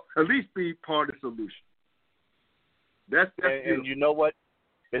about it. He'll at least be part of the solution. That's and you know what?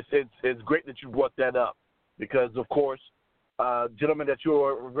 It's great that you brought that up because, of course, gentleman that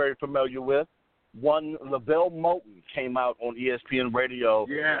you're very familiar with, one Lavelle Moulton came out on ESPN Radio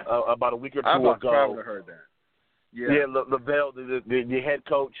about a week or two ago. I probably heard that. Yeah, Lavelle, the head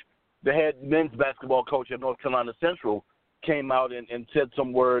coach, the head men's basketball coach at North Carolina Central, came out and said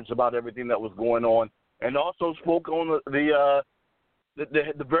some words about everything that was going on, and also spoke on the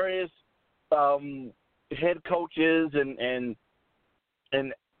various head coaches and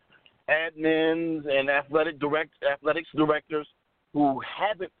admins and athletics directors who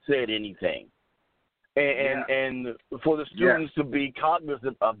haven't said anything, and for the students to be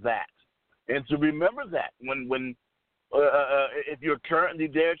cognizant of that and to remember that when if you're currently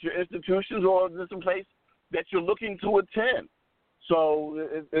there at your institutions or in some place that you're looking to attend. So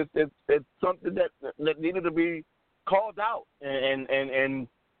it's something that needed to be called out, and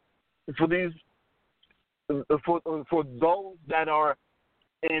for these for those that are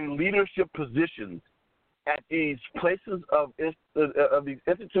in leadership positions at these places of these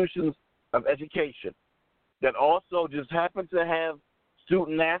institutions of education that also just happen to have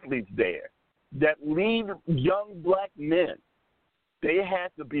student athletes there that lead young black men, they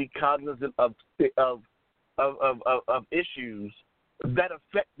have to be cognizant of issues that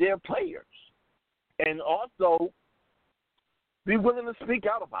affect their players, and also be willing to speak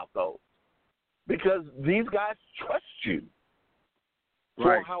out about those, because these guys trust you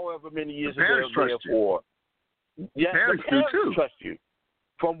for however many years they're there for. Yes, the parents trust you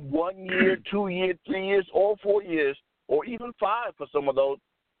from 1 year, 2 years, 3 years, or 4 years, or even 5 for some of those,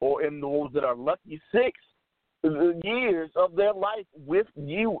 or in those that are lucky 6 years of their life with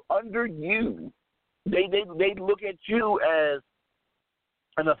you, under you. They look at you as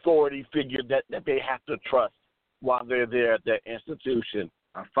an authority figure that they have to trust while they're there at that institution.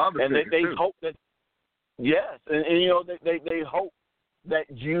 And they hope that, yes, and you know, they hope that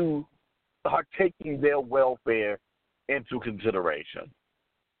you are taking their welfare into consideration.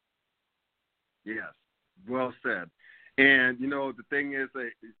 Yes, well said. And, you know, the thing is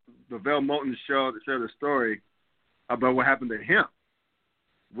that Lavelle Moulton shared a story about what happened to him,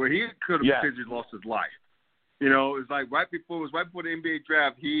 where he could have potentially lost his life. You know, it's like right before the NBA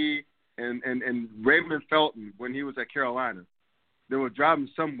draft, he and Raymond Felton, when he was at Carolina, they were driving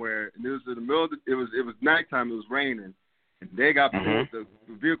somewhere, and it was in the middle of it was nighttime, it was raining, and they got pulled, the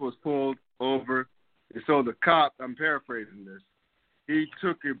vehicle was pulled over, and so the cop, I'm paraphrasing this, he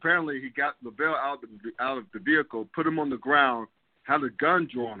got Lavelle out of the vehicle, put him on the ground, had a gun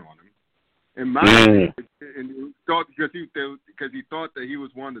drawn on him, and he thought because he thought that he was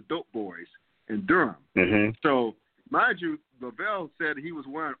one of the dope boys in Durham. So, mind you, Lavelle said he was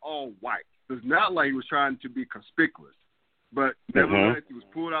wearing all white. So it's not like he was trying to be conspicuous, but nevertheless, he was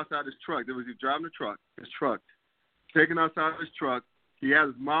pulled outside his truck. He was driving his truck, taken outside his truck. He had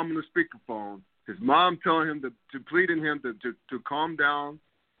his mom on the speakerphone. His mom telling him pleading him to calm down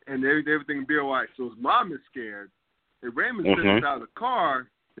and everything will be all right. So his mom is scared. And Raymond sits out of the car.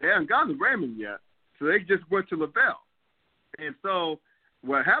 They haven't gotten to Raymond yet, so they just went to Lavelle. And so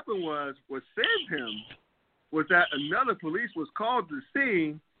what happened was, what saved him was that another police was called to the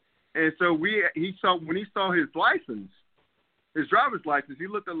scene, and so when he saw his license, his driver's license, he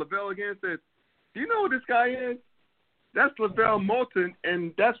looked at Lavelle again and said, "Do you know who this guy is? That's Lavelle Moulton,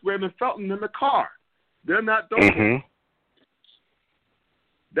 and that's Raymond Felton in the car. They're not those."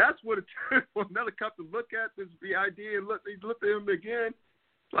 That's what it took for another cop to look at this BID and he looked at him again.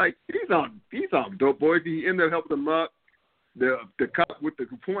 Like, he's on dope boys. He ended up helping him up. The cop with the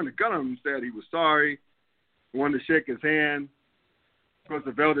pointed gun on him said he was sorry, wanted to shake his hand. Of course,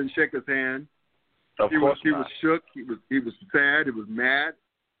 Lavelle didn't shake his hand. He was shook. He was sad. He was mad,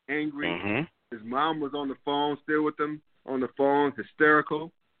 angry. His mom was on the phone, still with him on the phone,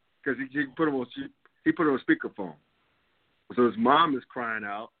 hysterical, because he put him on speakerphone. So his mom is crying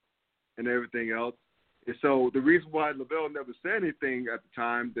out and everything else. And so the reason why Lavelle never said anything at the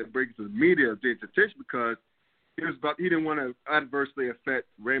time that brings the media to attention, because he didn't want to adversely affect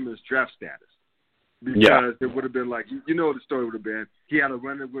Raymond's draft status. Because it would have been like, you know what the story would have been. He had a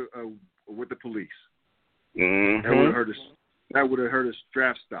run with the police. That would have hurt his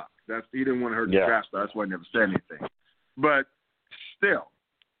draft stock. He didn't want to hurt his draft stock. That's why he never said anything. But still,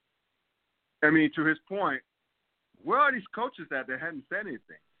 I mean, to his point, where are these coaches that hadn't said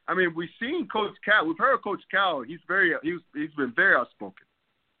anything? I mean, we've seen Coach Cal. We've heard Coach Cal. He's been very outspoken.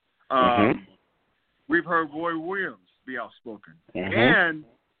 We've heard Roy Williams be outspoken, and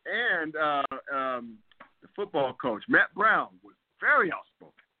the football coach Matt Brown was very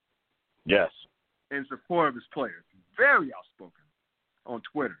outspoken. Yes, in support of his players, very outspoken on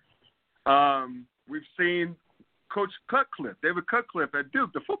Twitter. We've seen Coach Cutcliffe, David Cutcliffe at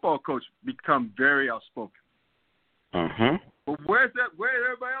Duke, the football coach, become very outspoken. But where's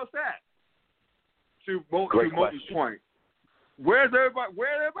everybody else at? To Moulton's point, where's everybody?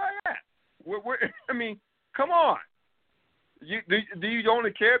 Where everybody at? I mean, come on. Do you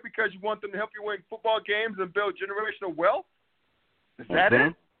only care because you want them to help you win football games and build generational wealth? Is that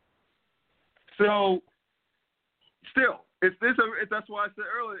it? So, still, that's why I said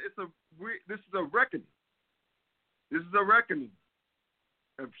earlier, this is a reckoning. This is a reckoning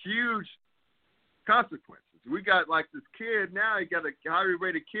of huge consequences. We got like this kid now. He got a highly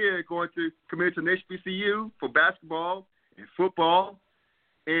rated kid committed to an HBCU for basketball and football.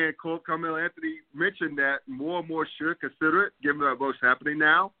 And Coach Carmelo Anthony mentioned that more and more should consider it, given what's happening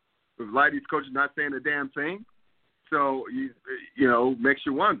now. With a lot of these coaches not saying a damn thing. So, makes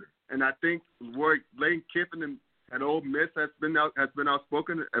you wonder. And I think Lane Kiffin at Ole Miss has been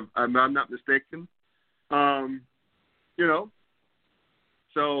outspoken, if I'm not mistaken.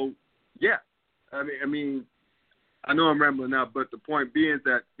 So, yeah. I mean, I know I'm rambling now, but the point being is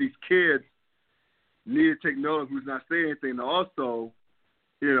that these kids need to take note of who's not saying anything. And also,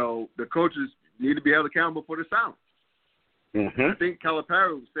 the coaches need to be held accountable for their silence. I think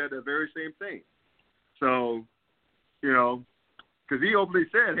Calipari said the very same thing. So, because he openly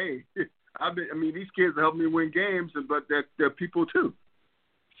said, "Hey, these kids are helping me win games, but they're people too."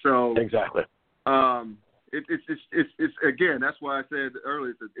 So exactly. It's again. That's why I said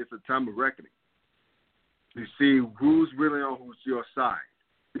earlier. It's a time of reckoning. You see who's really on your side,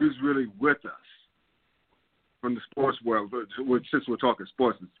 who's really with us from the sports world. Since we're talking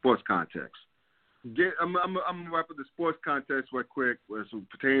sports context, I'm gonna wrap up the sports context right quick as it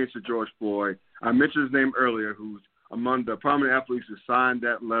pertains to George Floyd. I mentioned his name earlier, who's among the prominent athletes who signed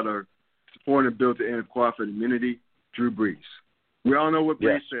that letter supporting a bill to end qualified immunity. Drew Brees. We all know what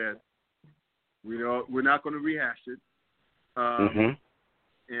Brees said. We're not going to rehash it. And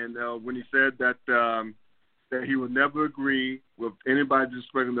when he said that he would never agree with anybody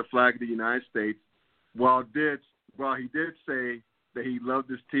disrespecting the flag of the United States, while he did say that he loved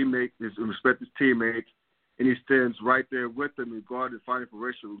his teammates, respect his teammates, and he stands right there with them regarding fighting for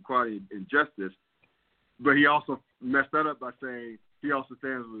racial equality and justice. But he also messed that up by saying he also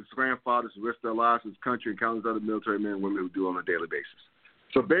stands with his grandfathers who risk their lives for his country and countless other military men and women who do on a daily basis.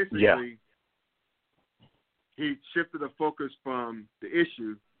 So basically, he shifted the focus from the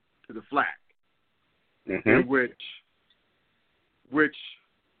issue to the flag, which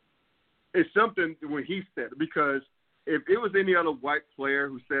is something when he said it, because if it was any other white player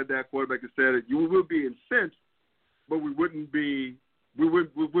who said that, quarterback who said it, you would be incensed, but we would be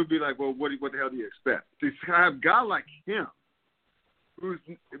like, well, what the hell do you expect? To have a guy like him who's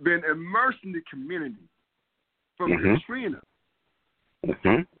been immersed in the community from Katrina,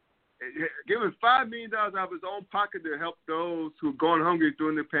 giving $5 million out of his own pocket to help those who are going hungry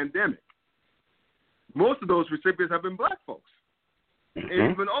during the pandemic. Most of those recipients have been black folks. And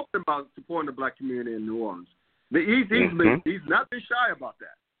he's been open about supporting the black community in New Orleans. He's not been shy about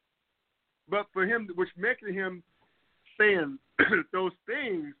that. But for him, which makes him saying those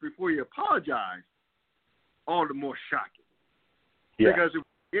things before he apologized, all the more shocking. Because it was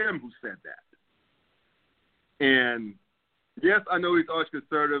him who said that. And yes, I know he's arch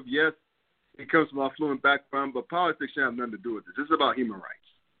conservative. Yes, he comes from an affluent background, but politics should have nothing to do with this. This is about human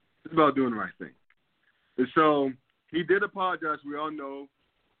rights. It's about doing the right thing. And so he did apologize, we all know,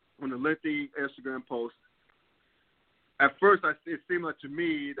 on a lengthy Instagram post. At first, it seemed like to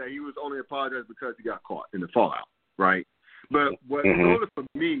me that he was only apologizing because he got caught in the fallout, right? But what noted for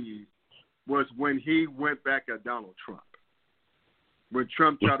me was when he went back at Donald Trump, when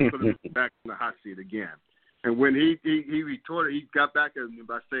Trump tried to put him back in the hot seat again. And when he retorted, he got back at him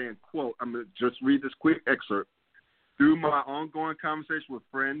by saying, quote, I'm going to just read this quick excerpt. Through my ongoing conversation with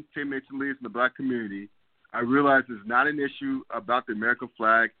friends, teammates, and leaders in the black community, I realize it's not an issue about the American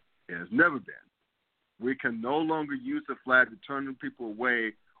flag. It has never been. We can no longer use the flag to turn people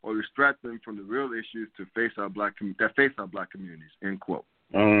away or distract them from the real issues that face our black communities. End quote.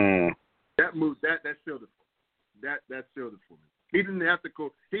 That moved that sealed it for me. That sealed it for me. He didn't have to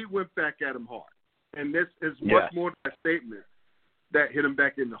go. He went back at him hard, and this is much more than a statement that hit him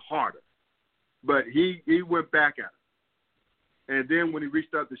back in the harder. But he went back at him, and then when he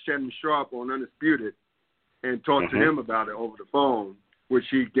reached out to Shannon Sharp on Undisputed and talked to him about it over the phone, which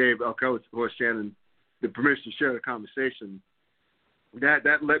he gave Coach Shannon the permission to share the conversation,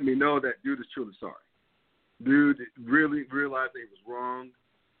 that let me know that dude is truly sorry. Dude really realized that he was wrong,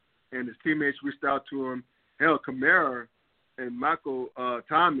 and his teammates reached out to him. Hell, Kamara and Michael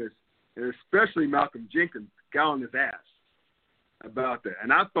Thomas, and especially Malcolm Jenkins, got on his ass about that.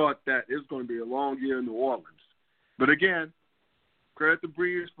 And I thought that it was going to be a long year in New Orleans. But again, credit to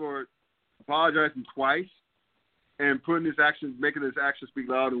Brees for apologizing twice and making his actions speak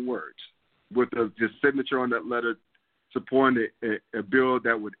louder than words, with his signature on that letter supporting a bill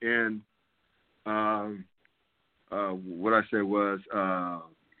that would end what I said was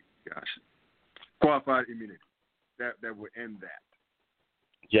qualified immunity. That would end that.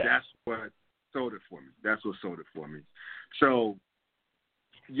 Yeah. That's what sold it for me. So,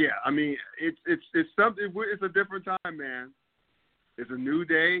 yeah, I mean, it's something. It's a different time, man. It's a new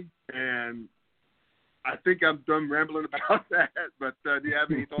day, and I think I'm done rambling about that. But do you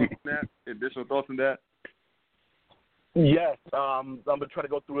have any thoughts on that? Additional thoughts on that? Yes, I'm gonna try to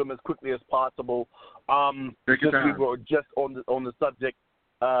go through them as quickly as possible. Take your time. We were just on the subject.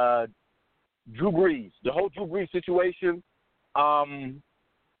 Drew Brees, the whole Drew Brees situation.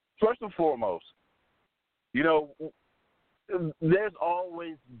 First and foremost, you know, there's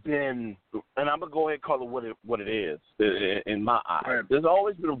always been, and I'm gonna go ahead and call it what it is in my eyes. There's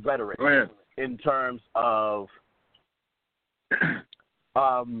always been a rhetoric in terms of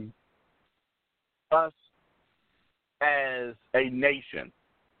us as a nation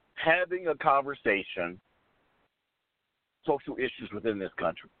having a conversation, social issues within this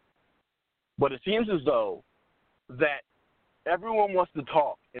country. But it seems as though that everyone wants to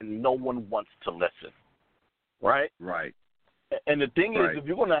talk and no one wants to listen, right? Right. And the thing is, if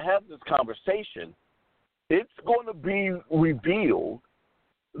you're going to have this conversation, it's going to be revealed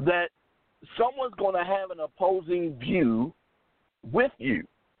that someone's going to have an opposing view with you.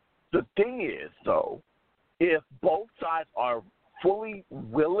 The thing is, though, if both sides are fully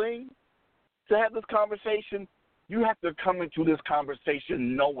willing to have this conversation, you have to come into this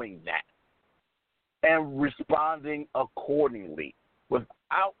conversation knowing that and responding accordingly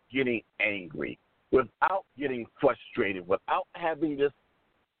without getting angry, without getting frustrated, without having this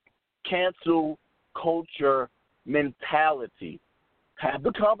cancel culture mentality. Have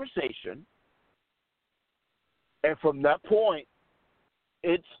the conversation, and from that point,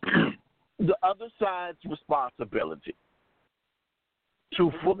 it's the other side's responsibility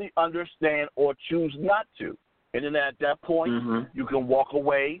to fully understand or choose not to. And then at that point, you can walk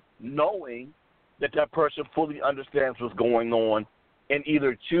away knowing that that person fully understands what's going on and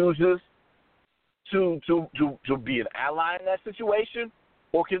either chooses to be an ally in that situation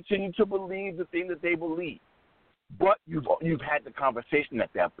or continue to believe the thing that they believe. But you've had the conversation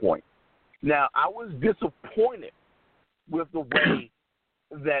at that point. Now, I was disappointed with the way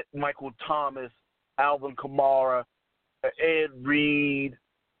that Michael Thomas, Alvin Kamara, Ed Reed,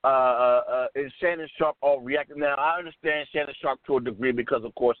 and Shannon Sharpe all reacted. Now, I understand Shannon Sharpe to a degree because,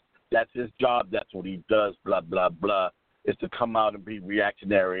 of course, that's his job. That's what he does, blah, blah, blah, is to come out and be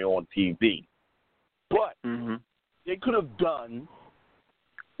reactionary on TV. But they could have done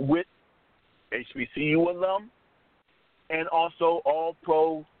with HBCU alum and also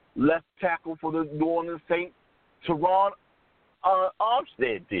all-pro left tackle for the New Orleans Saints, Teron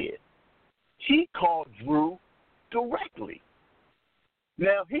Armstead did. He called Drew directly.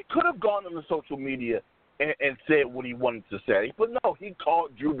 Now, he could have gone on the social media and said what he wanted to say, but no, he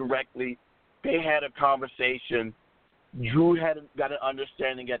called Drew directly. They had a conversation. Drew got an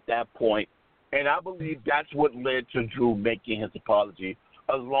understanding at that point, and I believe that's what led to Drew making his apology,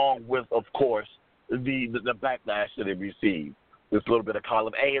 along with, of course, the backlash that he received. There's a little bit of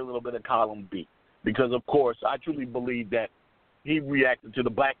column A, a little bit of column B, because, of course, I truly believe that he reacted to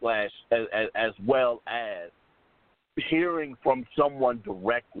the backlash as well as hearing from someone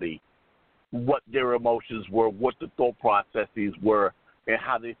directly what their emotions were, what the thought processes were, and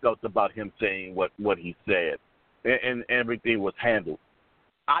how they felt about him saying what he said, and everything was handled.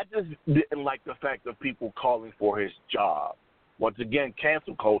 I just didn't like the fact of people calling for his job. Once again,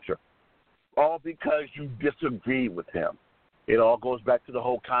 cancel culture, all because you disagree with him. It all goes back to the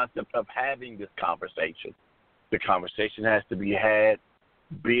whole concept of having this conversation. The conversation has to be had.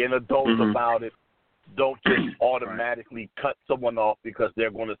 Be an adult about it. Don't just automatically cut someone off because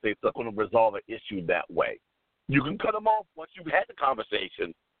they're going to say it's going to resolve an issue that way. You can cut them off once you've had the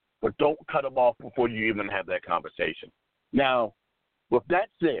conversation, but don't cut them off before you even have that conversation. Now, with that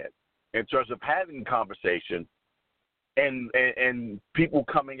said, in terms of having a conversation and people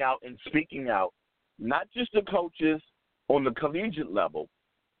coming out and speaking out, not just the coaches on the collegiate level,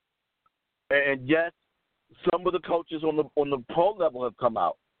 and yes, Some of the coaches on the pro level have come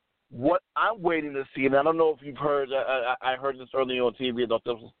out. What I'm waiting to see, and I don't know if you've heard, I heard this earlier on TV,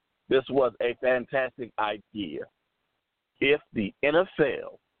 this was a fantastic idea. If the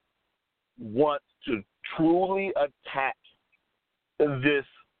NFL wants to truly attack this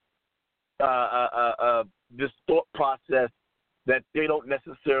this thought process that they don't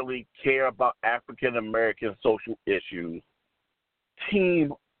necessarily care about African American social issues,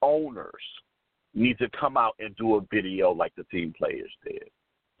 team owners need to come out and do a video like the team players did,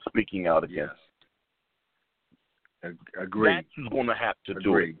 speaking out against. Yes. Agree. That's who's going to have to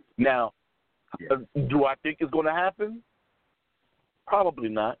do it. Now, do I think it's going to happen? Probably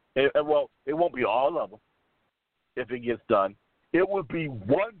not. Well, it won't be all of them if it gets done. It would be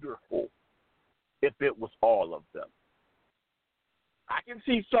wonderful if it was all of them. I can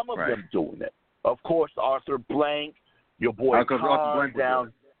see some of them doing it. Of course, Arthur Blank, your boy Khan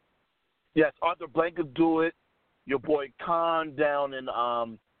down. Yes, Arthur Blank could do it. Your boy Khan down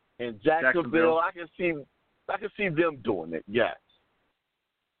in Jacksonville. I can see them doing it. Yes.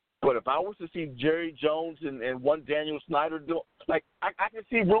 But if I was to see Jerry Jones and one Daniel Snyder do it, I can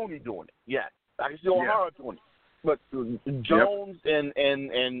see Rooney doing it. Yes. I can see O'Hara doing it. But Jones and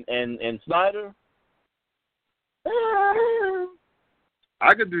Snyder,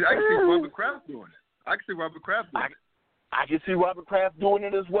 I can see Robert Kraft doing it. I can see Robert Kraft doing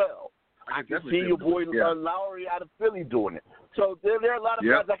it as well. I can see your boy Lowry out of Philly doing it. So there are a lot of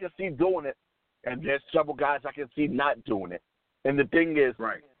guys I can see doing it, and there's several guys I can see not doing it. And the thing is,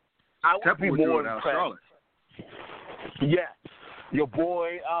 I would be more impressed. Yes. Your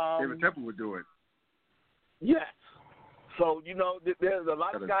boy David Temple would do it. Yes. So, there's a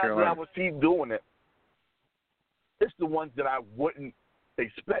lot of guys that I would see doing it. It's the ones that I wouldn't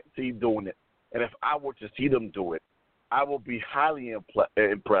expect to see doing it. And if I were to see them do it, I will be highly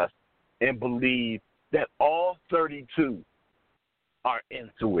impressed and believe that all 32 are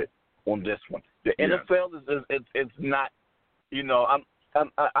into it on this one. The NFL is not,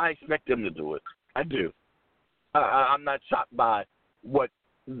 I expect them to do it. I do. I'm not shocked by what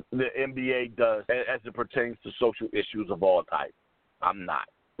the NBA does as it pertains to social issues of all types. I'm not.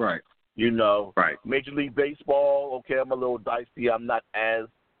 Right. Major League Baseball, okay, I'm a little dicey. I'm not as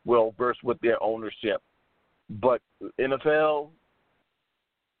well versed with their ownership. But NFL,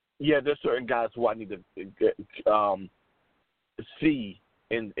 there's certain guys who I need to see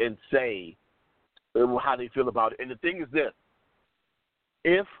and say how they feel about it. And the thing is this.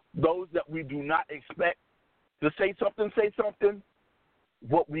 If those that we do not expect to say something,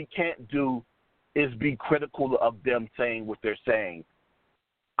 what we can't do is be critical of them saying what they're saying,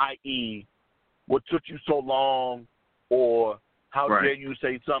 i.e., what took you so long, or how dare you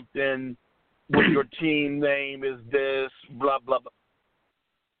say something when your team name is this, blah, blah, blah.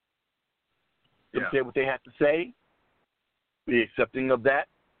 Them say what they have to say, be accepting of that,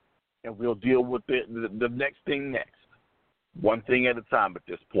 and we'll deal with the next thing next. One thing at a time at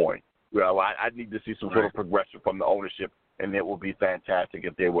this point. Well, I need to see some sort of progression from the ownership, and it would be fantastic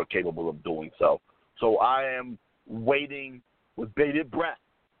if they were capable of doing so. So I am waiting with bated breath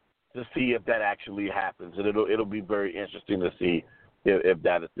to see if that actually happens, and it'll be very interesting to see if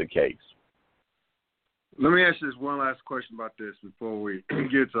that is the case. Let me ask you this one last question about this before we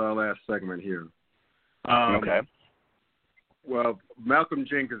get to our last segment here. Okay. Well, Malcolm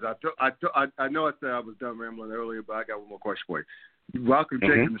Jenkins, I know I said I was done rambling earlier, but I got one more question for you. Malcolm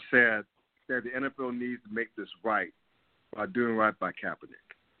Jenkins said that the NFL needs to make this right by doing right by Kaepernick.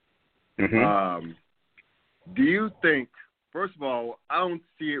 Do you think, first of all, I don't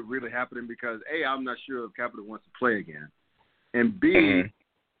see it really happening because, A, I'm not sure if Kaepernick wants to play again, and B,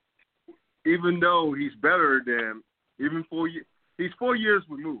 even though he's better than, he's 4 years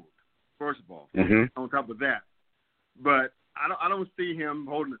removed, first of all, on top of that. But I don't see him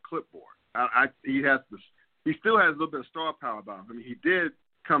holding a clipboard. He still has a little bit of star power about him. I mean, he did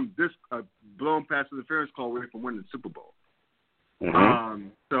come this blown pass interference call away from winning the Super Bowl.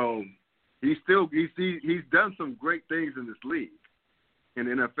 So he's done some great things in this league, in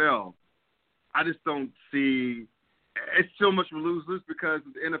the NFL. I just don't see it's so much lose-lose because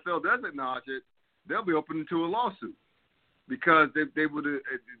if the NFL does acknowledge it, they'll be open to a lawsuit because they would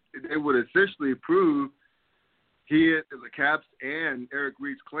essentially prove the Caps and Eric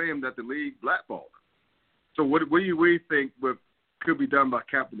Reid's claim that the league blackballed him. So what do you think could be done by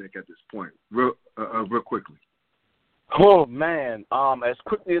Kaepernick at this point, real quickly? Oh, man, as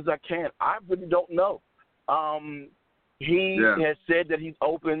quickly as I can. I really don't know. He has said that he's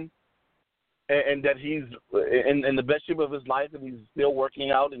open and that he's in the best shape of his life and he's still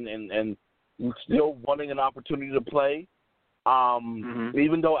working out and still wanting an opportunity to play.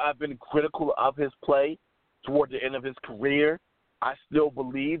 Even though I've been critical of his play, toward the end of his career. I still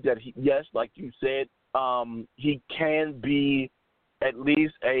believe that yes, like you said, he can be at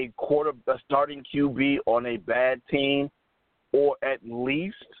least a starting QB on a bad team, or at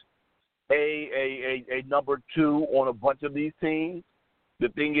least a number 2 on a bunch of these teams. The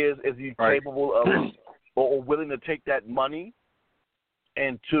thing is he capable of or willing to take that money?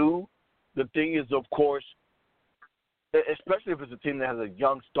 And 2, the thing is, of course, especially if it's a team that has a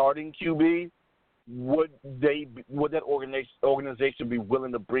young starting QB, would that organization be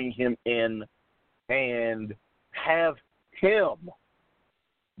willing to bring him in and have him,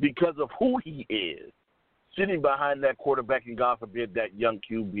 because of who he is, sitting behind that quarterback, and God forbid that young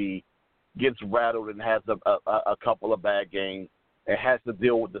QB gets rattled and has a couple of bad games and has to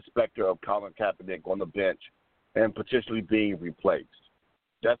deal with the specter of Colin Kaepernick on the bench and potentially being replaced.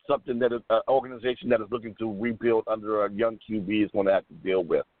 That's something that an organization that is looking to rebuild under a young QB is going to have to deal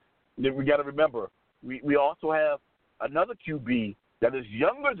with. Then we got to remember, we also have another QB that is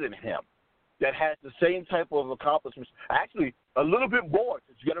younger than him that has the same type of accomplishments, actually a little bit more.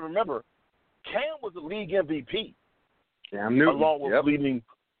 You got to remember, Cam was the league MVP. Cam Newton, along with leading,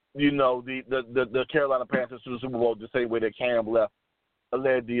 the Carolina Panthers to the Super Bowl the same way that Cam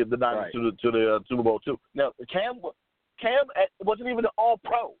led the Niners to the Super Bowl too. Now Cam wasn't even an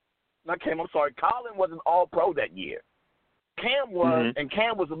All-Pro. Not Cam. I'm sorry. Colin was an All-Pro that year. Cam was, and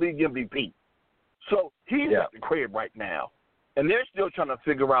Cam was the league MVP. So he's at the crib right now, and they're still trying to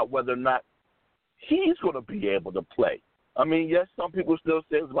figure out whether or not he's going to be able to play. I mean, yes, some people still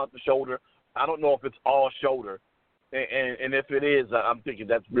say it's about the shoulder. I don't know if it's all shoulder, and if it is, I'm thinking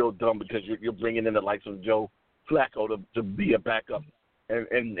that's real dumb because you're bringing in the likes of Joe Flacco to be a backup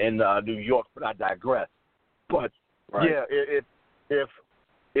in New York, but I digress. But yeah,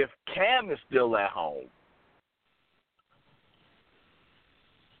 if Cam is still at home,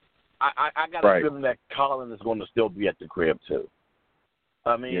 I got a feeling that Colin is going to still be at the crib too.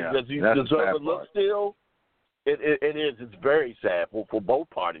 I mean, does he deserve a look still? It is. It's very sad for both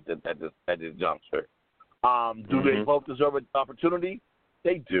parties at this juncture. Do they both deserve an opportunity?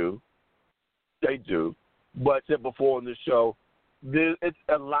 They do. They do. But I said before in the show, it's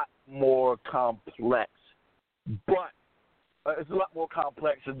a lot more complex. But it's a lot more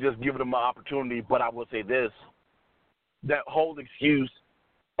complex than just giving them an opportunity. But I will say this, that whole excuse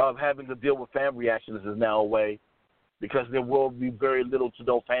of having to deal with fan reactions is now away, because there will be very little to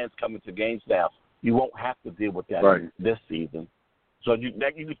no fans coming to games now. You won't have to deal with that this season. So you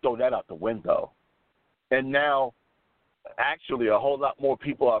can throw that out the window. And now, actually, a whole lot more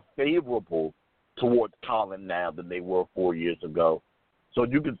people are favorable towards Colin now than they were 4 years ago. So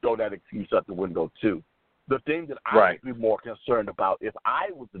you can throw that excuse out the window, too. The thing that I would be more concerned about if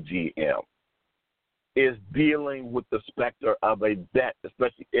I was the GM is dealing with the specter of a vet,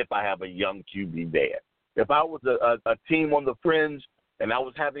 especially if I have a young QB there. If I was a team on the fringe and I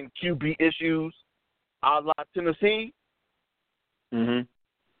was having QB issues a la Tennessee,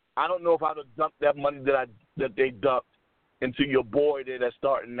 I don't know if I'd have dumped that money that they dumped into your boy there that's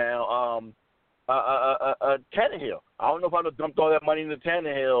starting now, Tannehill. I don't know if I'd have dumped all that money into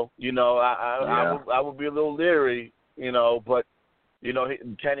Tannehill. I would be a little leery, but,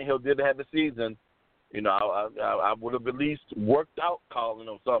 Tannehill did have a season. I would have at least worked out Colin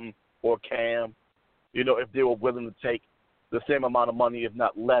or something, or Cam, if they were willing to take the same amount of money, if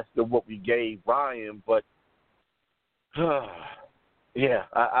not less, than what we gave Ryan. But, I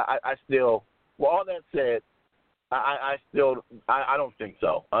still, well, all that said, I don't think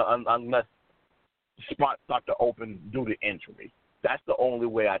so, unless spots start to open due to injury. That's the only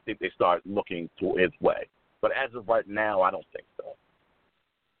way I think they start looking to his way. But as of right now, I don't think so.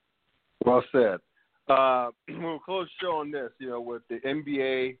 Well said. We'll close the show on this, with the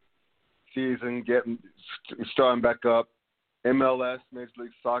NBA season starting back up, MLS, Major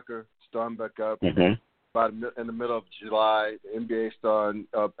League Soccer, starting back up about in the middle of July. The NBA starting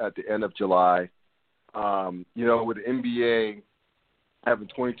up at the end of July. With the NBA having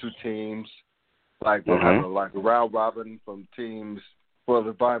 22 teams, we're having a round robin from teams for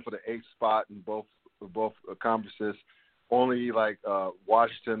the 8th spot in both conferences. Only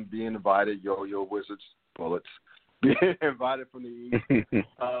Washington being invited, yo Wizards, Bullets, being invited from the East.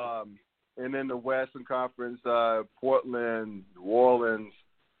 And then the Western Conference, Portland, New Orleans,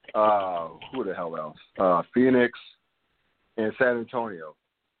 who the hell else? Phoenix and San Antonio.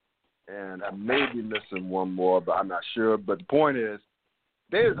 And I may be missing one more, but I'm not sure. But the point is,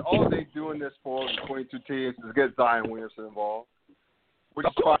 all they doing this for, the 22 teams, is get Zion Williamson involved, which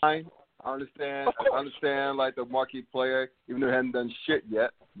is fine. I understand, the marquee player, even though he hasn't done shit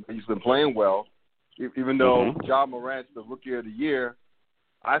yet, he's been playing well. Even though Ja Morant's the Rookie of the Year,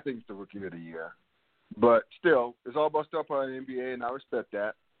 I think he's the Rookie of the Year. But still, it's all about star power in the NBA, and I respect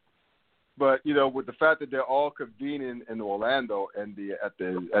that. But with the fact that they're all convening in Orlando and at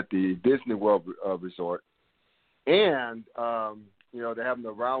the Disney World Resort, and they're having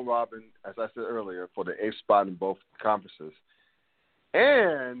the round robin, as I said earlier, for the 8th spot in both conferences,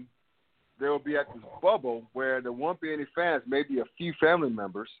 and they will be at this bubble where there won't be any fans, maybe a few family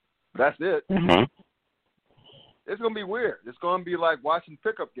members. That's it. Mm-hmm. It's going to be weird. It's going to be like watching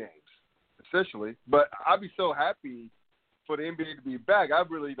pickup games, essentially. But I'd be so happy for the NBA to be back. I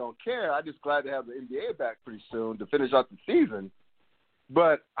really don't care. I'm just glad to have the NBA back pretty soon to finish out the season.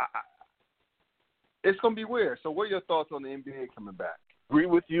 But it's going to be weird. So what are your thoughts on the NBA coming back? Agree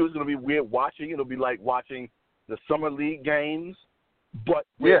with you. It's going to be weird watching. It'll be like watching the Summer League games, but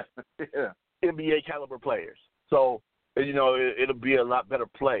with NBA caliber players. So, it'll be a lot better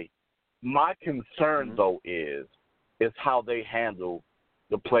play. My concern, though, is how they handle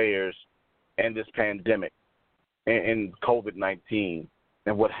the players and this pandemic and COVID-19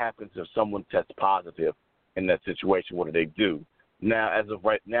 and what happens if someone tests positive in that situation. What do they do? Now, as of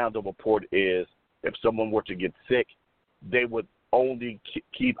right now, the report is if someone were to get sick, they would only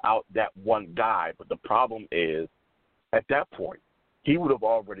keep out that one guy. But the problem is, at that point, he would have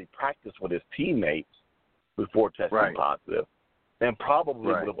already practiced with his teammates before testing positive and probably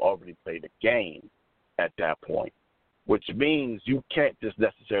would have already played a game at that point, which means you can't just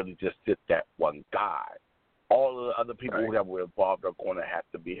necessarily just sit that one guy. All of the other people that were involved are going to have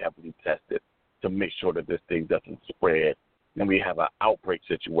to be heavily tested to make sure that this thing doesn't spread. And we have an outbreak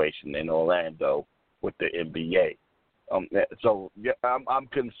situation in Orlando with the NBA. I'm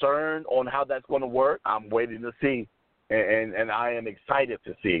concerned on how that's going to work. I'm waiting to see, and I am excited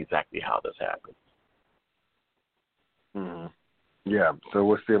to see exactly how this happens. Mm-hmm. Yeah, so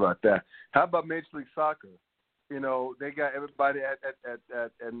we'll see about that. How about Major League Soccer? They got everybody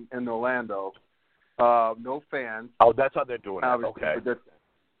in Orlando. No fans. Oh, that's how they're doing it. Okay.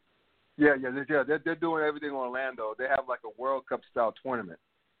 They're doing everything in Orlando. They have like a World Cup style tournament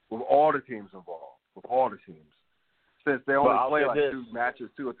with all the teams involved. Since they only play like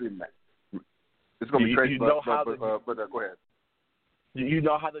 2 or 3 matches. It's going to be crazy. Go ahead. You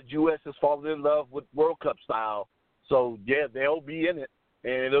know how the U.S. has fallen in love with World Cup style. So, they'll be in it.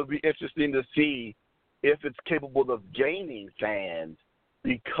 And it'll be interesting to see if it's capable of gaining fans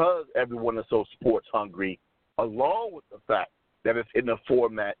because everyone is so sports hungry, along with the fact that it's in a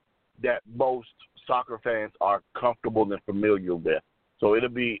format that most soccer fans are comfortable and familiar with. So it'll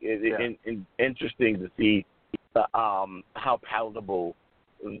be interesting to see how palatable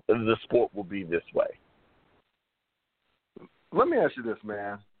the sport will be this way. Let me ask you this,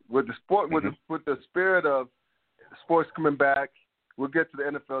 man. With the sport, with the spirit of sports coming back, we'll get to the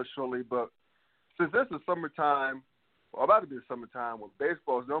NFL shortly. But since this is summertime, or about to be the summertime, when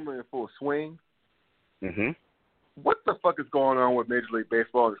baseball is normally in full swing, what the fuck is going on with Major League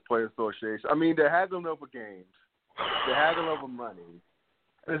Baseball and its Players Association? I mean, they're haggling over games, they're haggling over money.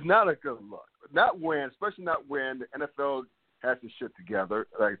 It's not a good look. Especially not when the NFL has this shit together,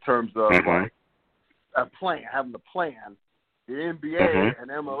 like in terms of like a plan, having a plan. The NBA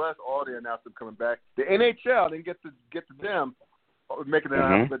and MLS, all they announced them coming back. The NHL didn't get to them making an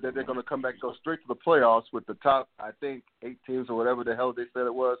announcement that they're going to come back, go straight to the playoffs with the top, I think, 8 teams or whatever the hell they said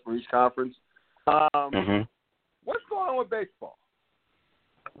it was for each conference. What's going on with baseball?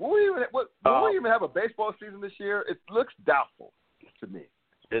 Will we even have a baseball season this year? It looks doubtful to me.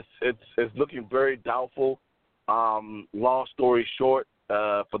 It's looking very doubtful. Long story short,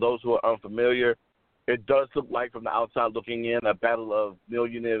 for those who are unfamiliar, it does look like from the outside looking in a battle of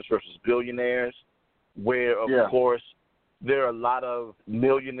millionaires versus billionaires, where, of course, there are a lot of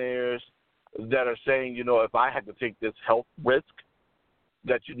millionaires that are saying, if I had to take this health risk,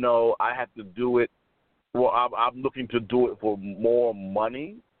 that, I have to do it. Well, I'm looking to do it for more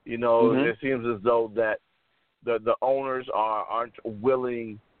money. It seems as though that the owners aren't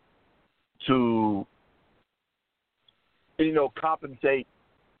willing to, compensate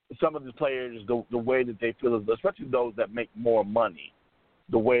some of the players the way that they feel, especially those that make more money,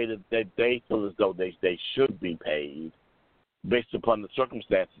 the way that they feel as though they should be paid based upon the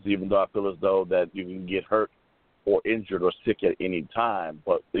circumstances, even though I feel as though that you can get hurt or injured or sick at any time.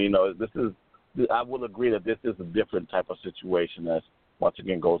 But, I will agree that this is a different type of situation as, once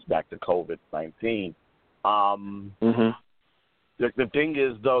again, goes back to COVID-19. The thing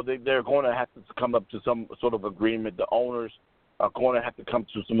is, though, they're going to have to come up to some sort of agreement. The owners are going to have to come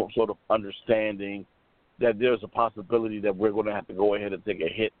to some sort of understanding that there's a possibility that we're going to have to go ahead and take a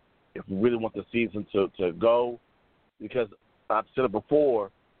hit if we really want the season to go. Because I've said it before,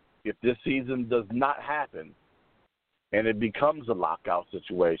 if this season does not happen and it becomes a lockout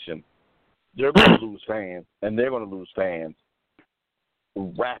situation, they're going to lose fans, and they're going to lose fans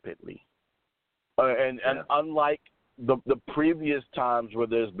rapidly. And unlike the previous times where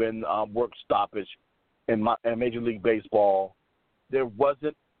there's been work stoppage in Major League Baseball, there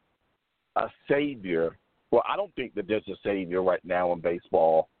wasn't a savior. Well, I don't think that there's a savior right now in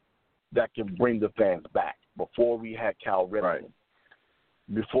baseball that can bring the fans back. Before we had Cal Ripken,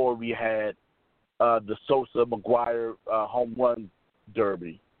 before we had the Sosa McGuire home run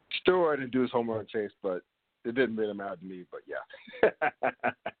derby. Stewart didn't do his home run chase, but it didn't really matter to me. But yeah,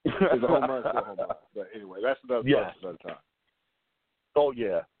 it's a home run, still a home run. But anyway, that's another time. Oh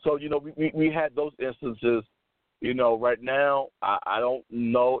yeah. So we had those instances. Right now I don't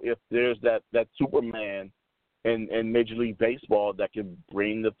know if there's that Superman in Major League Baseball that can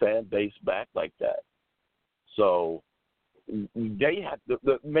bring the fan base back like that. So they have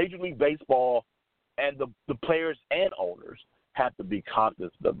the Major League Baseball and the players and owners have to be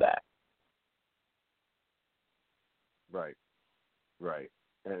cognizant of that. Right.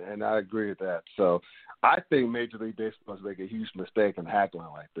 And I agree with that. So I think Major League Baseball is making a huge mistake in hackling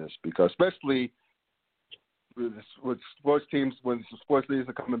like this, because especially with sports teams, when sports leagues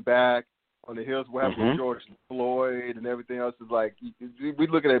are coming back on the heels of what happened with George Floyd and everything else, is like we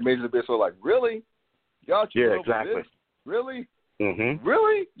looking at Major League Baseball like, really? Y'all chill over this? Really?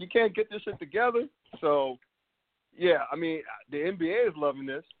 Really? You can't get this shit together? So, yeah, I mean, the NBA is loving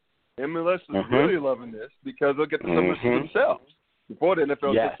this. MLS is really loving this because they'll get some of this themselves before the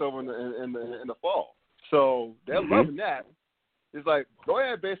NFL takes over in the fall. So they're loving that. It's like, go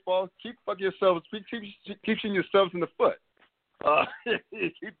ahead, baseball. Keep fucking yourselves. Keep shooting yourselves in the foot.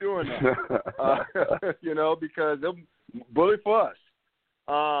 Keep doing that. Because they'll bully for us.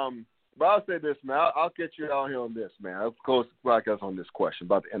 But I'll say this, man. I'll get you out here on this, man. I'll close the podcast on this question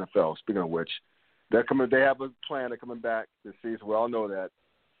about the NFL. Speaking of which, they have a plan. They're coming back this season. We all know that.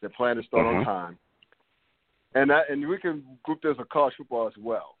 Their plan is start on time. And we can group this with college football as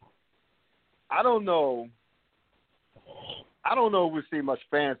well. I don't know if we see much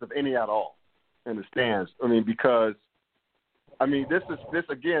fans of any at all in the stands. I mean, because this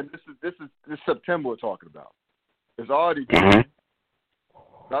is September we're talking about. It's already June,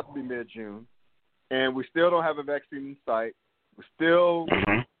 about to be mid-June, and we still don't have a vaccine in sight. We still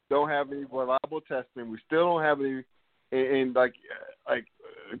don't have any reliable testing. We still don't have any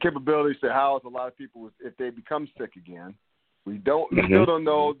capabilities to house a lot of people if they become sick again. We still don't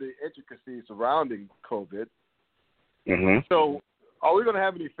know the intricacies surrounding COVID. So, are we going to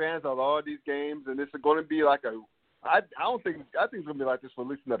have any fans at all of these games? And this is going to be like I think it's going to be like this for at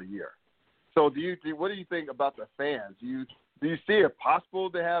least another year. So, what do you think about the fans? Do you see it possible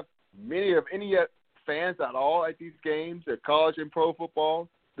to have any fans at all at these games at college and pro football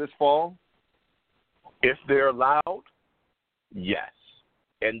this fall? If they're allowed, yes.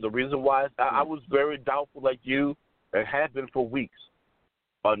 And the reason why is I was very doubtful, like you, and have been for weeks,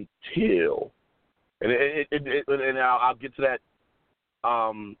 until, and I'll get to that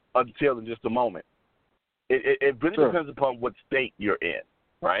until in just a moment. It really depends upon what state you're in,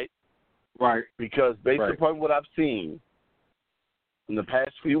 right? Right. Because based upon what I've seen in the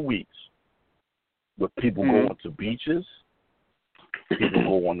past few weeks, with people going to beaches, people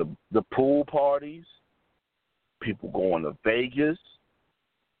going to the pool parties, people going to Vegas,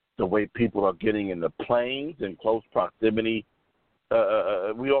 the way people are getting in the planes in close proximity.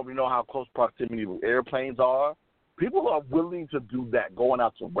 We already know how close proximity airplanes are. People are willing to do that, going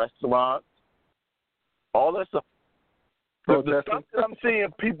out to restaurants, all that stuff. The stuff that I'm seeing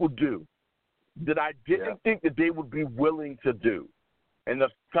people do that I didn't think that they would be willing to do, and the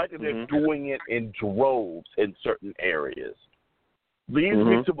fact that they're doing it in droves in certain areas, leads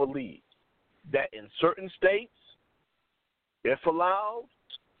me to believe that in certain states, if allowed,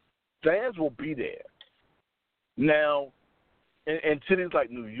 fans will be there. Now, in cities like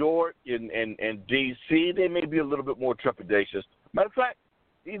New York and D.C., they may be a little bit more trepidatious. Matter of fact,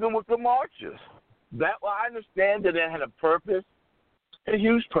 even with the marches, I understand that it had a purpose, a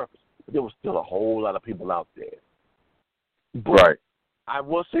huge purpose, but there was still a whole lot of people out there. But I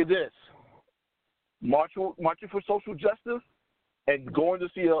will say this: marching for social justice and going to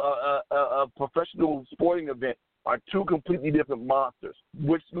see a professional sporting event are two completely different monsters,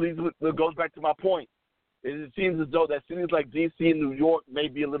 which goes back to my point. It seems as though that cities like D.C. and New York may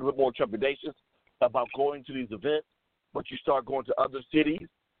be a little bit more trepidatious about going to these events, but you start going to other cities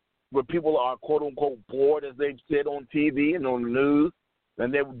where people are, quote-unquote, bored, as they've said on TV and on the news,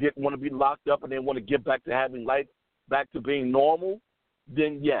 and they didn't want to be locked up and they want to get back to having life, back to being normal,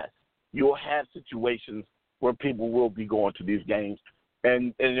 then yes, you'll have situations where people will be going to these games.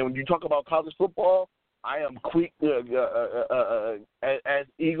 And when you talk about college football, I am as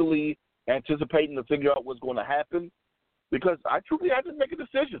eagerly anticipating to figure out what's going to happen, because I truly had to make a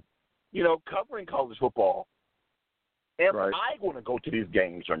decision, covering college football. Am I going to go to these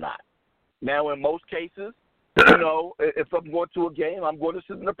games or not? Now, in most cases, if I'm going to a game, I'm going to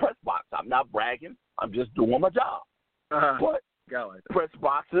sit in the press box. I'm not bragging. I'm just doing my job. But press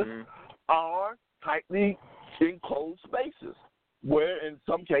boxes are tightly enclosed spaces where, in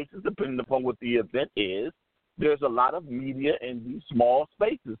some cases, depending upon what the event is, there's a lot of media in these small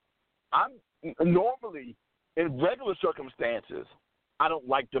spaces. I'm normally, in regular circumstances, I don't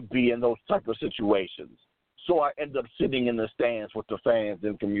like to be in those type of situations. So I end up sitting in the stands with the fans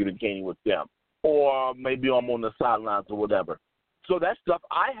and communicating with them. Or maybe I'm on the sidelines or whatever. So that's stuff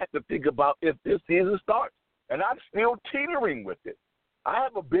I have to think about if this season starts. And I'm still teetering with it. I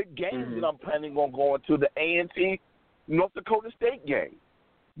have a big game that I'm planning on going to, the A&T North Dakota State game.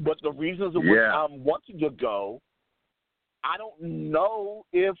 But the reasons of which I'm wanting to go, I don't know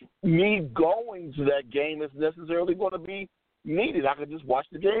if me going to that game is necessarily going to be needed. I could just watch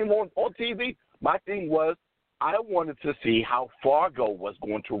the game on TV. My thing was, I wanted to see how Fargo was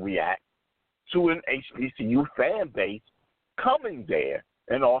going to react to an HBCU fan base coming there.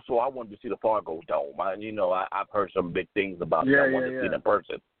 And also, I wanted to see the Fargo Dome. I've heard some big things about it. I wanted to see it in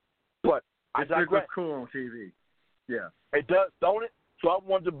person. But I digress. It's cool on TV. Yeah. It does, don't it? So I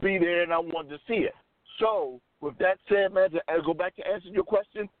wanted to be there, and I wanted to see it. So with that said, man, to go back to answer your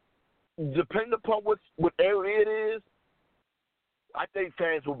question, depending upon what area it is, I think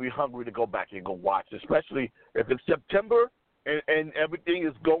fans will be hungry to go back and go watch, especially if it's September and everything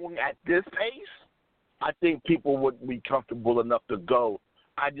is going at this pace. I think people would be comfortable enough to go.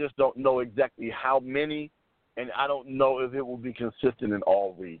 I just don't know exactly how many, and I don't know if it will be consistent in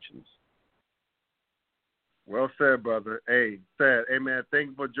all regions. Well said, brother. Hey, man, thank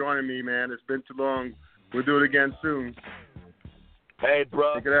you for joining me, man. It's been too long. We'll do it again soon. Hey,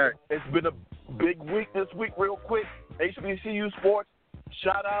 bro. Look at that. It's been a big week this week, real quick. HBCU sports,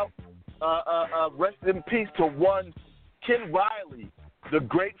 shout out, rest in peace to one Ken Riley, the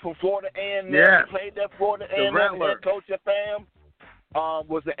great from Florida A&M. Yeah. He played at Florida A&M, head coach at FAM,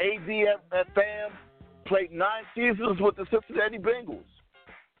 was the AD at FAM, played 9 seasons with the Cincinnati Bengals.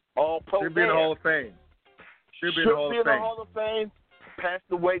 All pro. Should be in the Hall of Fame. Should be in the Hall of Fame. Passed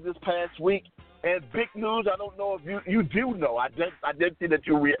away this past week. And big news, I don't know if you do know. I did see that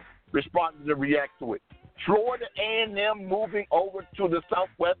you responded to react to it. Florida A&M moving over to the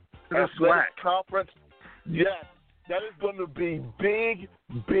Southwest Athletic Conference. Yes, that is going to be big,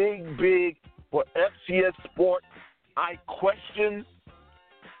 big, big for FCS sports. I question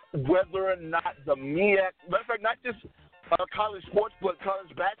whether or not the MEAC, matter of fact, not just college sports, but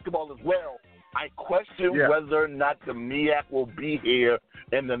college basketball as well. I question whether or not the MEAC will be here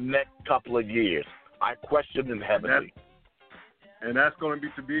in the next couple of years. I question them heavily. And that's going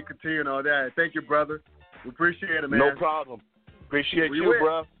to be continued and all that. Thank you, brother. We appreciate it, man. No problem. Appreciate you,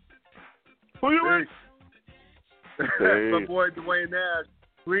 bro. Who you with? Hey. My boy Duane Nash.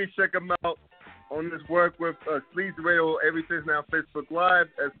 Please check him out on his work with Sleazy Radio every Thursday on Facebook Live,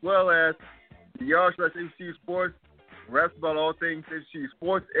 as well as the /HC Sports. Raps about all things HC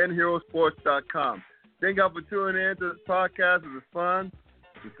Sports and HeroSports.com. Thank y'all for tuning in to this podcast. It was fun.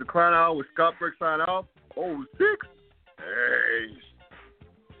 It's the Clown Hour with Scott Brick sign off. 06. Hey.